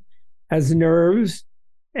defined as nerves,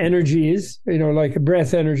 energies, like a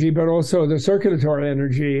breath energy, but also the circulatory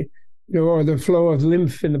energy, or the flow of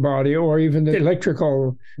lymph in the body, or even the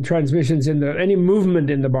electrical transmissions any movement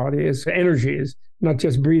in the body is energies, not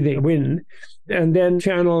just breathing, wind. And then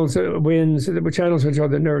channels, winds, channels which are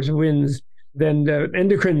the nerves, winds. Then the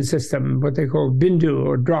endocrine system, what they call bindu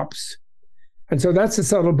or drops. And so that's the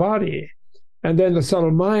subtle body. And then the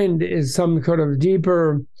subtle mind is some kind of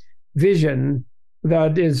deeper vision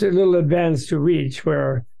that is a little advanced to reach,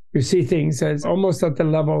 where you see things as almost at the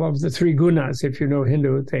level of the three gunas, if you know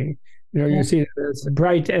Hindu thing. You see this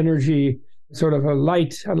bright energy, sort of a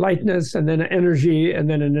lightness, and then an energy, and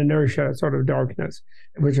then an inertia, sort of darkness,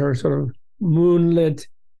 which are sort of moonlit,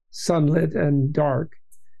 sunlit, and dark.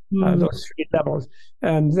 Those three levels.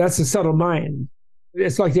 And that's the subtle mind.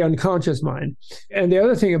 It's like the unconscious mind. And the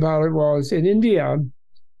other thing about it was in India,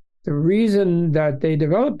 the reason that they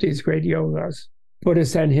developed these great yogas,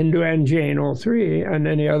 Buddhist and Hindu and Jain, all three, and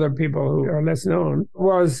any other people who are less known,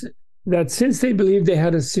 was that since they believed they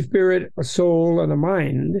had a spirit, a soul, and a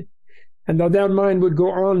mind, and that mind would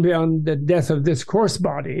go on beyond the death of this coarse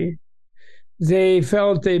body, they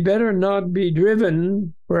felt they better not be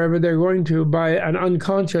driven wherever they're going to by an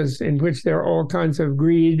unconscious in which there are all kinds of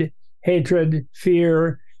greed, hatred,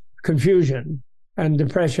 fear, confusion, and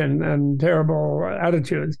depression and terrible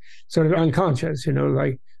attitudes, sort of unconscious,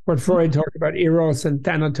 like what Freud talked about, eros and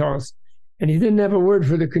thanatos. And he didn't have a word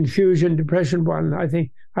for the confusion, depression one. I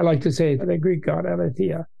think I like to say the Greek god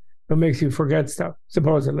aletheia, who makes you forget stuff,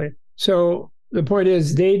 supposedly. So the point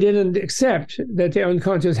is, they didn't accept that the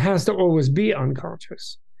unconscious has to always be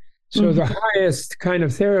unconscious. So the highest kind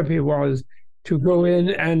of therapy was to go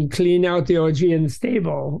in and clean out the Augean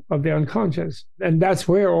stable of the unconscious. And that's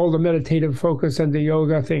where all the meditative focus and the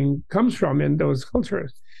yoga thing comes from in those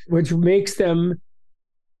cultures, which makes them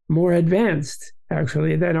more advanced,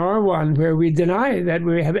 actually, than our one, where we deny that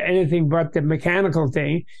we have anything but the mechanical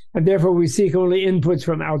thing. And therefore, we seek only inputs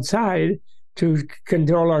from outside to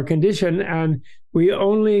control our condition. And we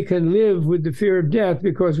only can live with the fear of death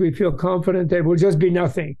because we feel confident that it will just be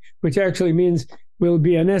nothing, which actually means we'll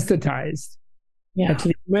be anesthetized. Yeah. At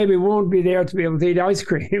least maybe we won't be there to be able to eat ice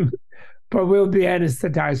cream, but we'll be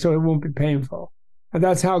anesthetized, so it won't be painful. And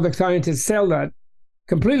that's how the scientists sell that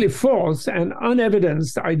completely false and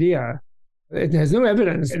unevidenced idea. It has no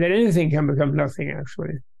evidence that anything can become nothing,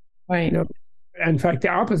 actually. Right. In fact, the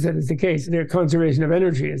opposite is the case. The conservation of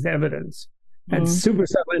energy is the evidence. And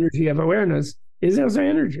supercell energy of awareness is also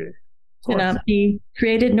energy. Cannot be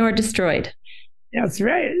created nor destroyed. That's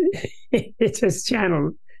right. It's just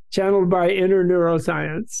channeled by inner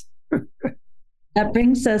neuroscience. That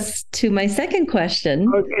brings us to my second question.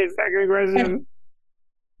 Okay, second question.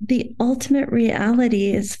 The ultimate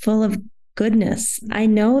reality is full of goodness. I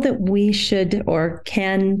know that we should or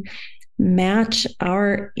can match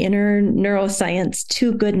our inner neuroscience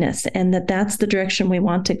to goodness, and that's the direction we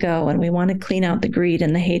want to go, and we want to clean out the greed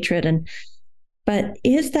and the hatred. But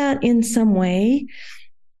is that in some way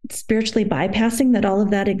spiritually bypassing that all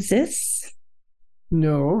of that exists?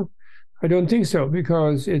 No, I don't think so,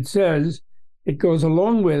 because it says it goes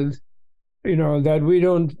along with, that we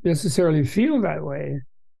don't necessarily feel that way.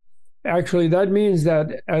 Actually, that means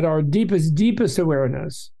that at our deepest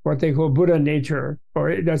awareness, what they call Buddha nature,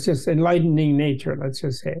 or that's just enlightening nature, let's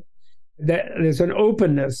just say, that there's an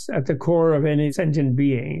openness at the core of any sentient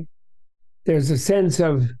being. There's a sense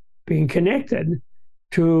of being connected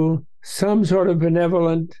to some sort of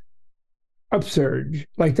benevolent upsurge,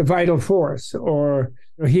 like the vital force or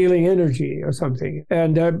healing energy or something.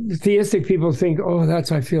 And theistic people think, oh,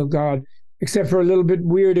 that's I feel God, except for a little bit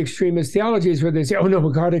weird extremist theologies where they say, oh, no,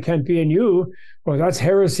 God, it can't be in you. Or that's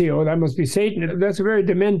heresy. Or that must be Satan. That's a very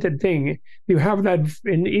demented thing. You have that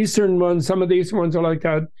in Eastern ones. Some of the Eastern ones are like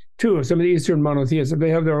that too. Some of the Eastern monotheists, they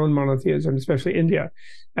have their own monotheism, especially India.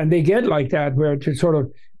 And they get like that, where to sort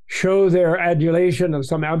of show their adulation of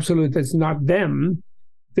some absolute that's not them,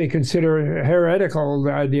 they consider heretical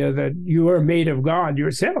the idea that you are made of God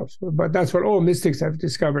yourself. But that's what all mystics have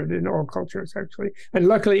discovered in all cultures, actually. And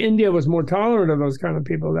luckily, India was more tolerant of those kind of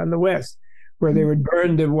people than the West, where they would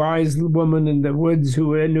burn the wise woman in the woods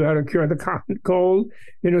who knew how to cure the common cold.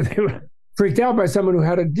 They were freaked out by someone who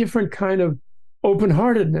had a different kind of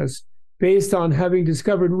open-heartedness based on having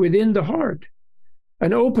discovered within the heart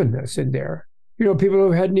an openness in there. People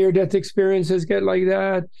who had near-death experiences get like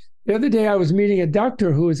that. The other day, I was meeting a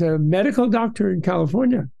doctor who was a medical doctor in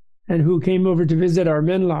California and who came over to visit our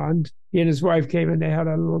Menla. And he and his wife came and they had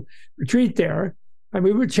a little retreat there. And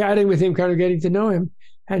we were chatting with him, kind of getting to know him.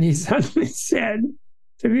 And he suddenly said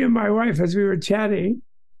to me and my wife, as we were chatting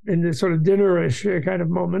in this sort of dinnerish kind of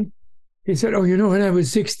moment, he said, oh, when I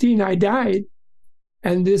was 16, I died.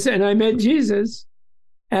 And I met Jesus.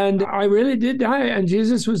 And I really did die. And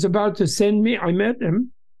Jesus was about to send me. I met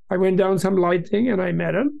him. I went down some light thing and I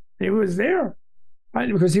met him. He was there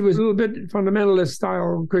because he was a little bit fundamentalist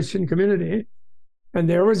style Christian community. And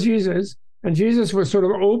there was Jesus. And Jesus was sort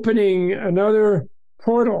of opening another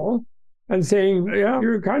portal and saying, yeah,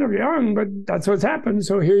 you're kind of young, but that's what's happened.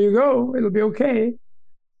 So here you go. It'll be okay.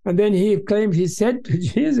 And then he claimed, he said to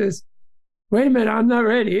Jesus, wait a minute, I'm not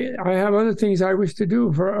ready. I have other things I wish to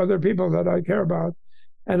do for other people that I care about.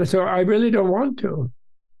 And so I really don't want to.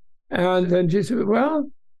 And then Jesus said,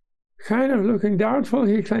 well, kind of looking doubtful,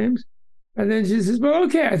 he claims. And then she says, well,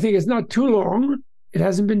 okay, I think it's not too long. It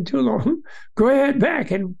hasn't been too long. Go ahead back.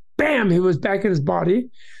 And bam, he was back in his body,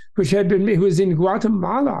 he was in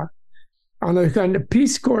Guatemala. on a kind of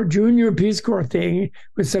Peace Corps, junior Peace Corps thing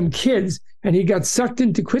with some kids, and he got sucked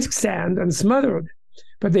into quicksand and smothered.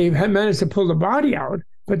 But they had managed to pull the body out.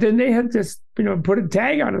 But then they had just, put a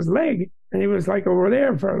tag on his leg, and he was like over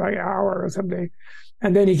there for like an hour or something.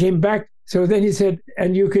 And then he came back. So then he said,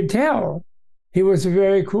 and you could tell he was a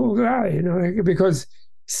very cool guy, because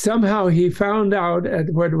somehow he found out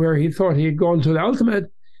where he thought he had gone to the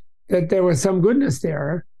ultimate, that there was some goodness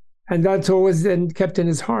there. And that's always then kept in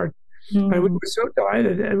his heart. Mm-hmm. And we were so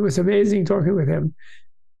delighted. It was amazing talking with him.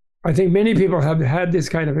 I think many people have had this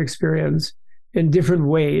kind of experience in different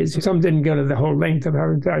ways. Some didn't go to the whole length of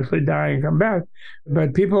having to actually die and come back.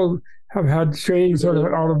 But people have had strange sort of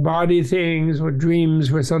out-of-body things or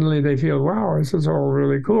dreams where suddenly they feel, wow, this is all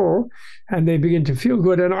really cool. And they begin to feel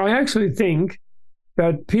good. And I actually think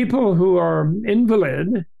that people who are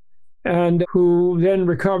invalid and who then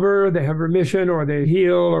recover, they have remission or they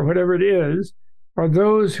heal or whatever it is, are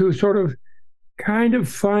those who sort of kind of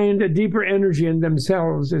find a deeper energy in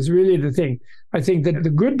themselves is really the thing. I think that the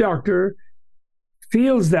good doctor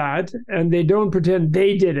feels that, and they don't pretend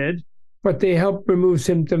they did it, but they help remove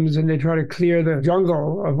symptoms and they try to clear the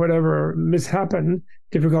jungle of whatever mishappened,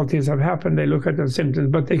 difficulties have happened. They look at the symptoms,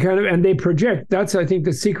 but they project. That's, I think,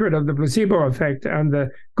 the secret of the placebo effect and the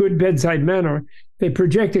good bedside manner. They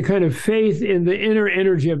project a kind of faith in the inner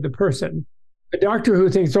energy of the person. A doctor who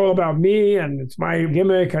thinks it's all about me and it's my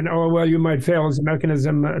gimmick and, oh, well, you might fail as a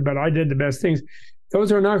mechanism, but I did the best things.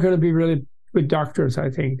 Those are not going to be really good doctors, I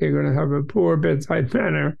think. They're going to have a poor bedside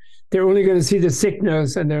manner. They're only going to see the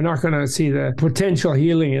sickness and they're not going to see the potential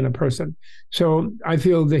healing in a person. So I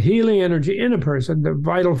feel the healing energy in a person, the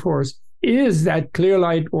vital force, is that clear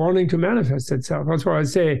light wanting to manifest itself. That's why I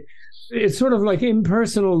say it's sort of like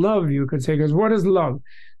impersonal love, you could say, because what is love?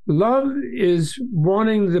 Love is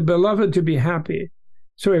wanting the beloved to be happy.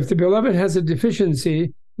 So if the beloved has a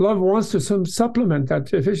deficiency, love wants to supplement that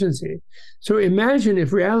deficiency. So imagine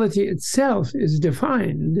if reality itself is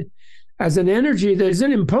defined as an energy that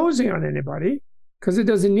isn't imposing on anybody, because it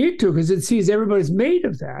doesn't need to, because it sees everybody's made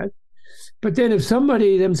of that. But then if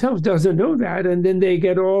somebody themselves doesn't know that, and then they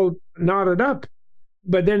get all knotted up,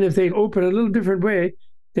 but then if they open a little different way,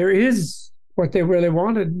 there is what they really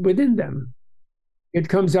wanted within them. It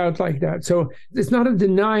comes out like that. So it's not a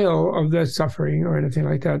denial of the suffering or anything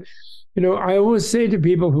like that. I always say to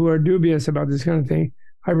people who are dubious about this kind of thing,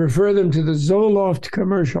 I refer them to the Zoloft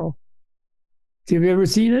commercial. Have you ever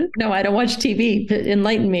seen it? No, I don't watch TV.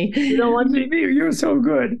 Enlighten me. You don't watch TV? You're so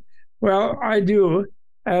good. Well, I do.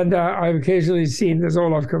 And I've occasionally seen the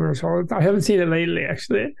Zoloft commercial. I haven't seen it lately,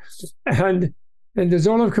 actually. And in the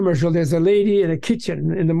Zoloft commercial, there's a lady in a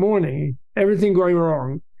kitchen in the morning, everything going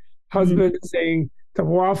wrong. Husband saying, the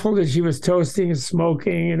waffle that she was toasting is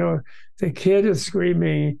smoking, the kid is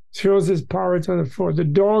screaming, throws his porridge on the floor. The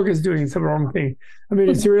dog is doing some wrong thing. I mean,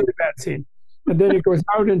 it's a really bad scene. And then it goes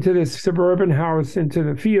out into this suburban house, into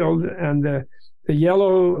the field, and the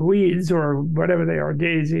yellow weeds, or whatever they are,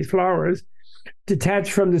 daisy flowers,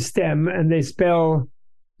 detach from the stem, and they spell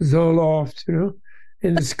Zoloft,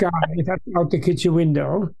 in the sky, out the kitchen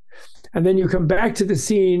window. And then you come back to the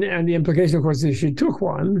scene, and the implication, of course, is she took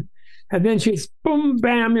one. And then she's boom,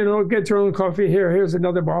 bam, gets her own coffee. Here's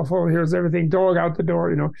another waffle. Here's everything. Dog out the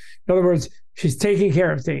door, In other words, she's taking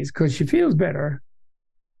care of things because she feels better.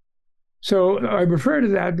 So I refer to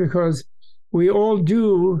that because we all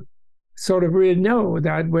do sort of really know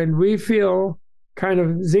that when we feel kind of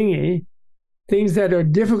zingy, things that are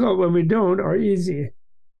difficult when we don't are easy.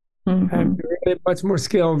 Mm-hmm. And we're really much more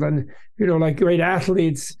skilled and, like great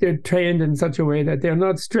athletes, they're trained in such a way that they're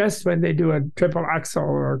not stressed when they do a triple axel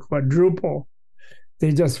or quadruple.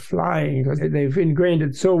 They're just flying because they've ingrained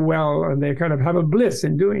it so well and they kind of have a bliss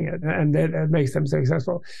in doing it. And that makes them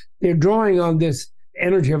successful. They're drawing on this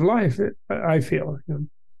energy of life, I feel.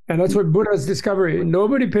 And that's what Buddha's discovery.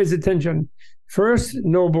 Nobody pays attention. First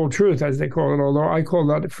noble truth, as they call it, although I call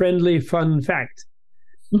that friendly, fun fact.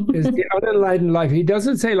 Is the unenlightened life. He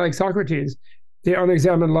doesn't say, like Socrates, the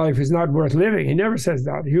unexamined life is not worth living. He never says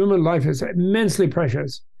that. Human life is immensely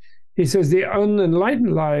precious. He says the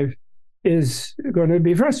unenlightened life is going to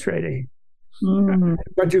be frustrating. Mm-hmm.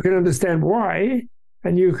 But you can understand why,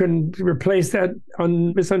 and you can replace that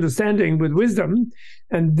misunderstanding with wisdom,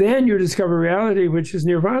 and then you discover reality, which is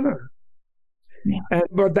nirvana. Yeah.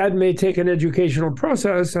 But that may take an educational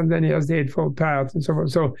process, and then he has the Eightfold Path and so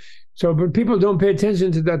forth. But people don't pay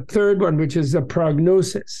attention to that third one, which is the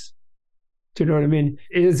prognosis. Do you know what I mean?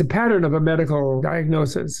 It is a pattern of a medical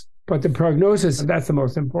diagnosis, but the prognosis, that's the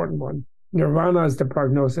most important one. Nirvana is the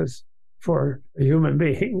prognosis for human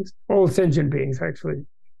beings, all sentient beings, actually,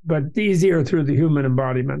 but easier through the human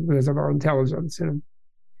embodiment because of our intelligence.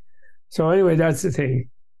 So anyway, that's the thing.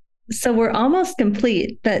 So we're almost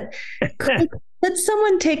complete, but could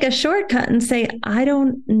someone take a shortcut and say, I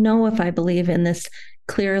don't know if I believe in this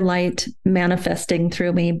clear light manifesting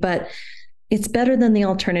through me, but it's better than the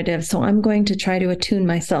alternative. So I'm going to try to attune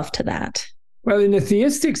myself to that. Well, in a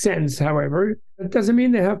theistic sense, however, it doesn't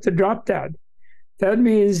mean they have to drop that. That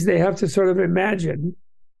means they have to sort of imagine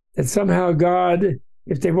that somehow God,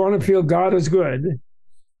 if they want to feel God is good,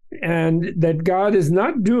 and that God is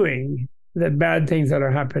not doing the bad things that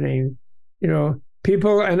are happening,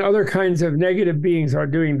 people and other kinds of negative beings are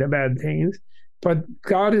doing the bad things, but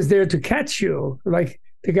God is there to catch you. Like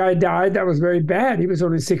the guy died, that was very bad. He was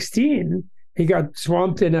only 16. He got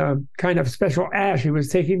swamped in a kind of special ash. He was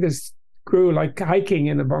taking this crew like hiking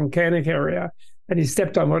in a volcanic area, and he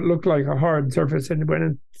stepped on what looked like a hard surface and went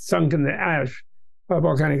and sunk in the ash of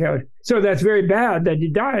volcanic ash. So that's very bad that he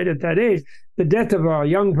died at that age. The death of a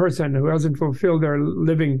young person who hasn't fulfilled their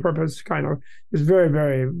living purpose kind of is very,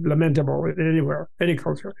 very lamentable anywhere, any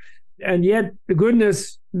culture. And yet the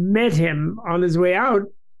goodness met him on his way out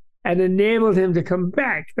and enabled him to come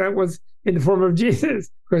back. That was in the form of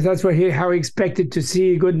Jesus, because that's how he expected to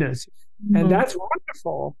see goodness. Mm-hmm. And that's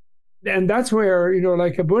wonderful. And that's where,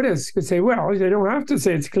 like a Buddhist could say, well, they don't have to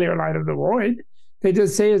say it's clear light of the void. They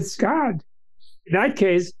just say it's God. In that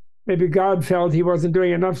case, maybe God felt he wasn't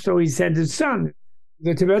doing enough, so he sent his son.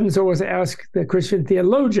 The Tibetans always ask the Christian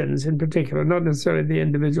theologians in particular, not necessarily the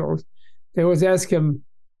individuals. They always ask him,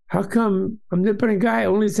 how come omnipotent guy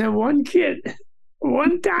only sent one kid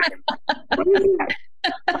one time? What is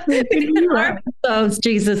that? Those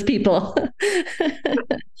Jesus people.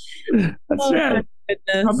 That's right.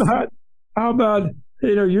 How about,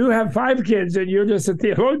 you have 5 kids and you're just a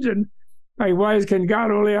theologian. Like, why can God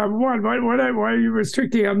only have one? Why are you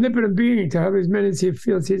restricting omnipotent being to have as many as he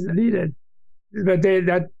feels he's needed? But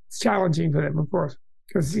that's challenging for them, of course,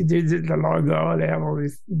 because he did the logo. They have all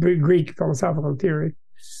these Greek philosophical theory.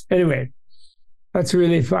 Anyway, that's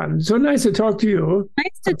really fun. So nice to talk to you.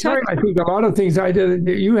 Nice to talk. I think a lot of things I did.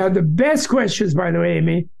 You had the best questions, by the way,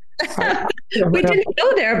 Amy. We didn't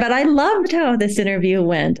go there, but I loved how this interview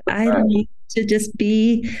went. I like to just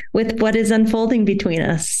be with what is unfolding between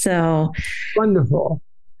us. So wonderful.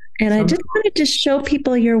 And I just wanted to show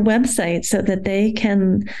people your website so that they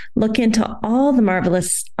can look into all the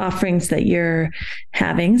marvelous offerings that you're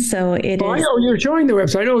having. So it is. I know you're showing the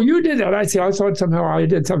website. Oh, you did that. I see. I thought somehow I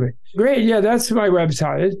did something. Great. Yeah, that's my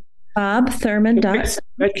website. BobThurman.com.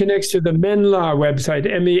 That connects to the Menla website,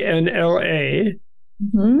 MENLA.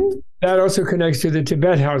 Mm-hmm. That also connects to the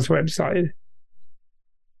Tibet House website.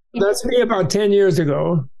 That's me about 10 years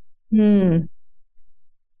ago. Mm.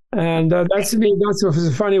 And that's me. That was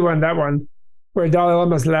a funny one, that one, where Dalai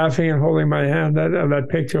Lama's laughing and holding my hand, that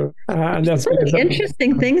picture. And that's really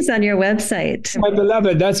interesting things on your website. My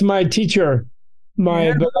beloved, that's my teacher.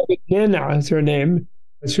 My beloved Nena is her name,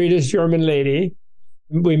 a Swedish-German lady.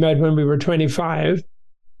 We met when we were 25.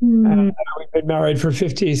 We've been married for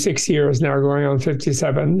 56 years now, going on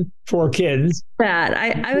 57, 4 kids.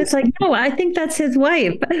 I was like, no, I think that's his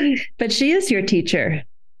wife, but she is your teacher.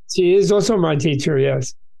 She is also my teacher,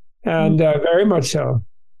 yes. And very much so.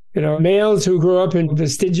 Males who grew up in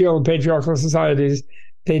vestigial patriarchal societies,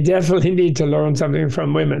 they definitely need to learn something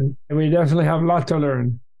from women. And we definitely have a lot to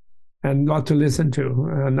learn and a lot to listen to.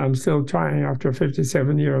 And I'm still trying after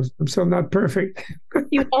 57 years. I'm still not perfect.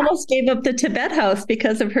 You almost gave up the Tibet House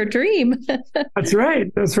because of her dream. That's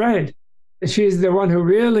right. That's right. She's the one who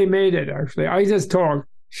really made it, actually. I just talked.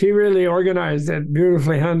 She really organized it,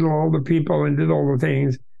 beautifully handled all the people and did all the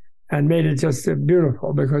things and made it just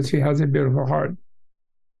beautiful because she has a beautiful heart.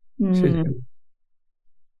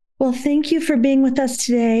 Well, thank you for being with us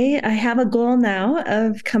today. I have a goal now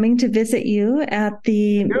of coming to visit you at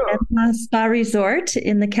the Spa Resort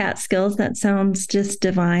in the Catskills. That sounds just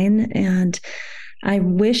divine. And I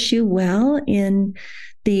wish you well in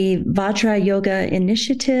the Vajra Yoga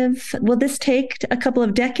Initiative. Will this take a couple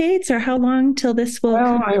of decades, or how long till this will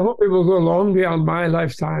come? I hope it will go long beyond my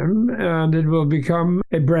lifetime, and it will become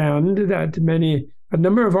a brand that a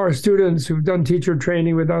number of our students who've done teacher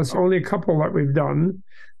training with us, only a couple that we've done,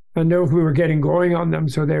 I know we were getting going on them,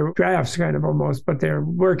 so they're drafts kind of almost, but they're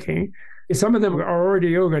working. Some of them are already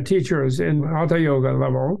yoga teachers in Hatha Yoga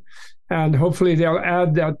level, and hopefully they'll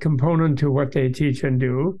add that component to what they teach and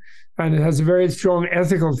do. And it has a very strong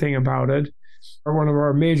ethical thing about it. One of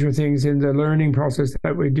our major things in the learning process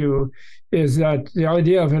that we do is that the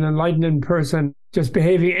idea of an enlightened person just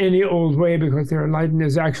behaving any old way because they're enlightened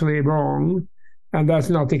is actually wrong. And that's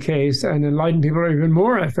not the case. And enlightened people are even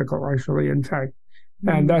more ethical, actually, in fact.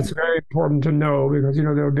 And that's very important to know because,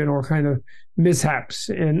 there have been all kind of mishaps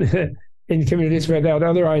in in communities where that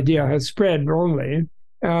other idea has spread wrongly.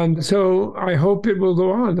 And so I hope it will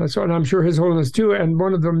go on. And I'm sure His Holiness too. And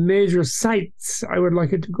one of the major sites I would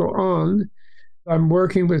like it to go on, I'm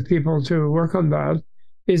working with people to work on that,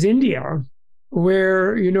 is India,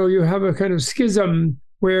 where, you have a kind of schism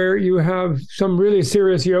where you have some really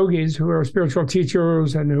serious yogis who are spiritual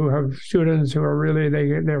teachers and who have students who are really,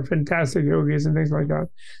 they're fantastic yogis and things like that.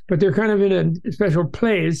 But they're kind of in a special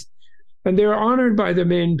place and they're honored by the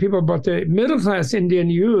main people, but the middle-class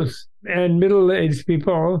Indian youth and middle-aged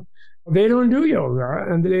people, they don't do yoga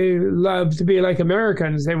and they love to be like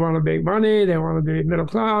Americans. They want to make money. They want to be middle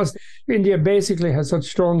class. India basically has such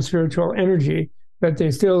strong spiritual energy that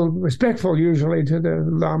they're still respectful usually to the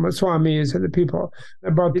Lama Swamis and the people.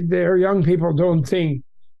 But their young people don't think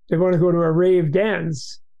they want to go to a rave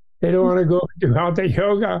dance. They don't want to go do hatha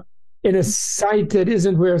yoga in a site that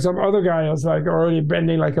isn't where some other guy is like already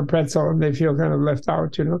bending like a pretzel and they feel kind of left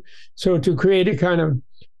out, So to create a kind of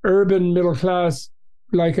urban middle class,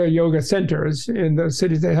 like a yoga centers in the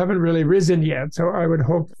cities, they haven't really risen yet. So I would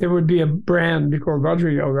hope there would be a brand called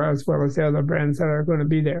Vajra Yoga as well as the other brands that are going to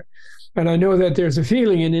be there. And I know that there's a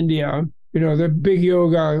feeling in India, the big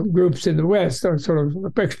yoga groups in the West are sort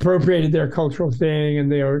of expropriated their cultural thing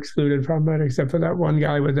and they are excluded from it, except for that one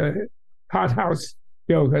guy with a hothouse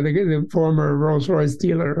yoga, the former Rolls-Royce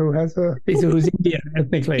dealer who's Indian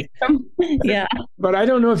ethnically. Yeah. But I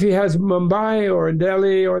don't know if he has Mumbai or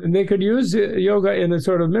Delhi, and they could use yoga in a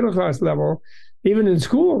sort of middle-class level, even in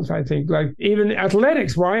schools, I think. Like even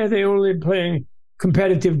athletics, why are they only playing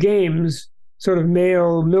competitive games, sort of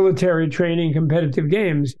male military training competitive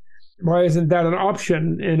games? Why isn't that an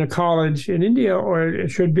option in a college in India, or it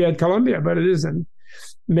should be at Columbia, but it isn't?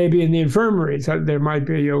 Maybe in the infirmaries, there might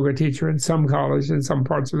be a yoga teacher in some college in some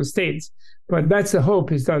parts of the States. But that's the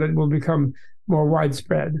hope, is that it will become more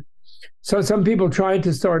widespread. So some people tried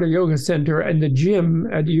to start a yoga center in the gym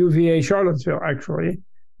at UVA Charlottesville, actually.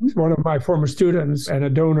 It's one of my former students and a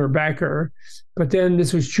donor backer. But then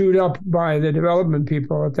this was chewed up by the development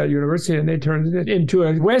people at that university, and they turned it into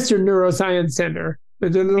a Western Neuroscience Center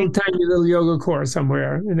with a little tiny little yoga course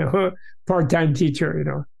somewhere, part-time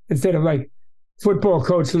teacher, instead of like football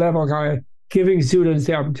coach level guy giving students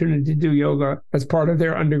the opportunity to do yoga as part of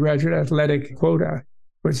their undergraduate athletic quota,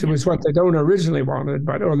 which was what the donor originally wanted,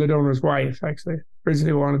 or the donor's wife actually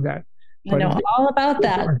originally wanted that. I know all about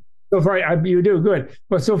that. So far, you do good.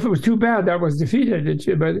 But so it was too bad that was defeated.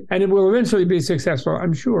 And it will eventually be successful,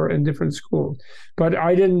 I'm sure, in different schools. But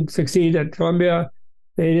I didn't succeed at Columbia.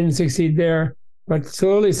 They didn't succeed there. But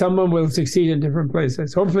slowly someone will succeed in different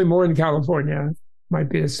places. Hopefully more in California might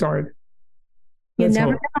be a start. You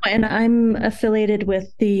never know. And I'm affiliated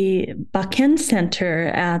with the Bakken Center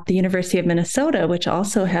at the University of Minnesota, which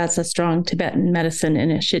also has a strong Tibetan medicine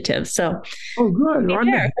initiative. So, good.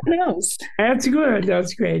 Yeah, who knows? That's good.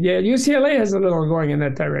 That's great. Yeah, UCLA has a little going in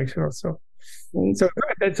that direction also. So,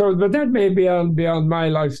 but that may be beyond my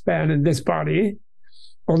lifespan in this body.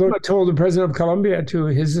 Although I told the president of Columbia, to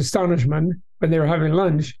his astonishment, when they were having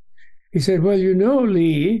lunch, he said, "Well,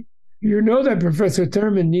 Lee, you know that Professor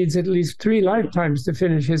Thurman needs at least 3 lifetimes to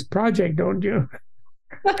finish his project, don't you?"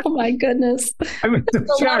 Oh, my goodness. I was so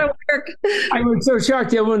shocked. A lot of work. I was so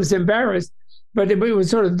shocked. I was embarrassed, but it was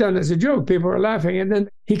sort of done as a joke. People were laughing. And then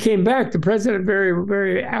he came back, the president, very,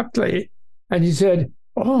 very aptly, and he said,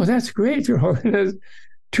 "Oh, that's great, Your Holiness.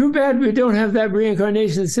 Too bad we don't have that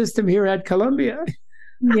reincarnation system here at Columbia."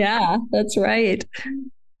 Yeah, that's right.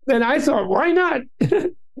 Then I thought, why not?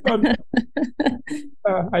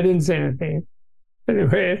 I didn't say anything.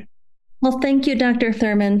 Anyway. Well, thank you, Dr.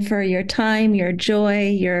 Thurman, for your time, your joy,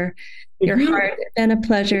 your heart. It's been a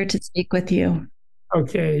pleasure to speak with you.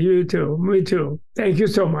 Okay, you too. Me too. Thank you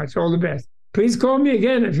so much. All the best. Please call me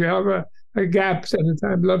again if you have a gap at a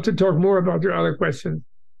time. I'd love to talk more about your other questions.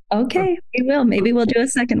 Okay, we will. Maybe we'll do a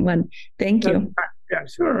second one. Thank you. Yeah,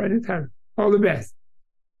 sure. Anytime. All the best.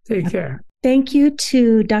 Take care. Thank you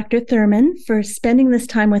to Dr. Thurman for spending this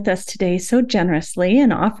time with us today so generously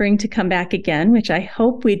and offering to come back again, which I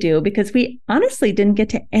hope we do, because we honestly didn't get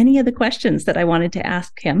to any of the questions that I wanted to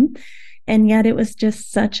ask him. And yet it was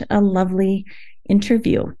just such a lovely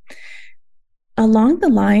interview. Along the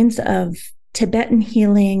lines of Tibetan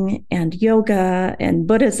healing and yoga and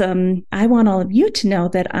Buddhism, I want all of you to know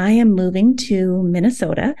that I am moving to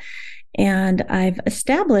Minnesota. And I've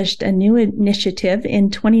established a new initiative in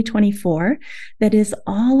 2024 that is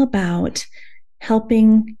all about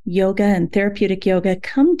helping yoga and therapeutic yoga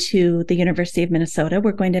come to the University of Minnesota.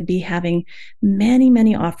 We're going to be having many,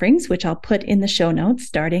 many offerings, which I'll put in the show notes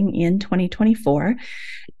starting in 2024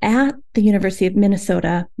 at the University of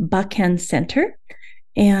Minnesota Bakken Center.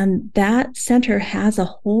 And that center has a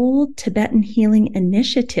whole Tibetan healing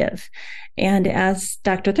initiative. And as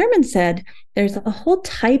Dr. Thurman said, there's a whole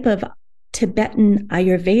type of Tibetan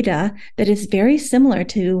Ayurveda that is very similar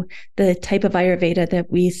to the type of Ayurveda that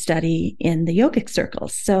we study in the yogic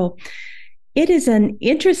circles. So it is an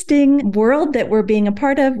interesting world that we're being a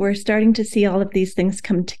part of. We're starting to see all of these things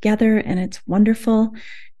come together, and it's wonderful.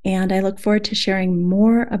 And I look forward to sharing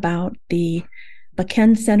more about the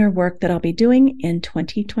Bakken Center work that I'll be doing in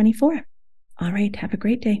 2024. All right, have a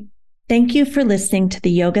great day. Thank you for listening to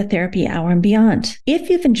the Yoga Therapy Hour and Beyond. If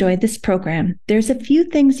you've enjoyed this program, there's a few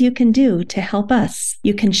things you can do to help us.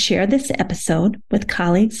 You can share this episode with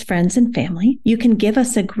colleagues, friends, and family. You can give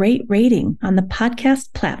us a great rating on the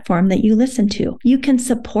podcast platform that you listen to. You can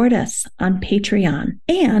support us on Patreon,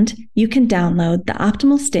 and you can download the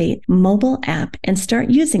Optimal State mobile app and start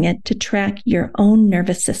using it to track your own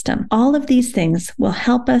nervous system. All of these things will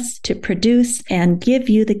help us to produce and give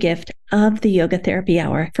you the gift of the Yoga Therapy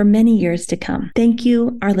Hour for many years to come. Thank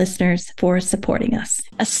you, our listeners, for supporting us.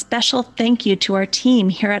 A special thank you to our team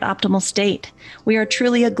here at Optimal State. We are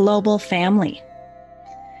truly a global family.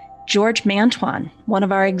 George Mantuan, one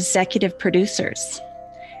of our executive producers.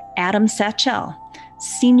 Adam Satchel,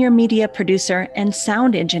 senior media producer and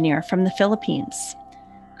sound engineer from the Philippines.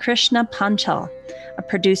 Krishna Panchal, a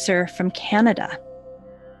producer from Canada.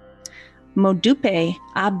 Modupe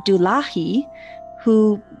Abdullahi,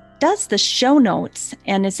 who does the show notes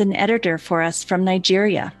and is an editor for us from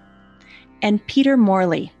Nigeria. And Peter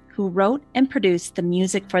Morley, who wrote and produced the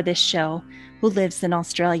music for this show, who lives in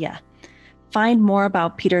Australia. Find more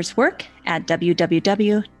about Peter's work at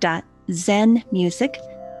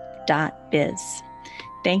www.zenmusic.biz.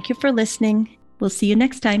 Thank you for listening. We'll see you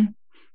next time.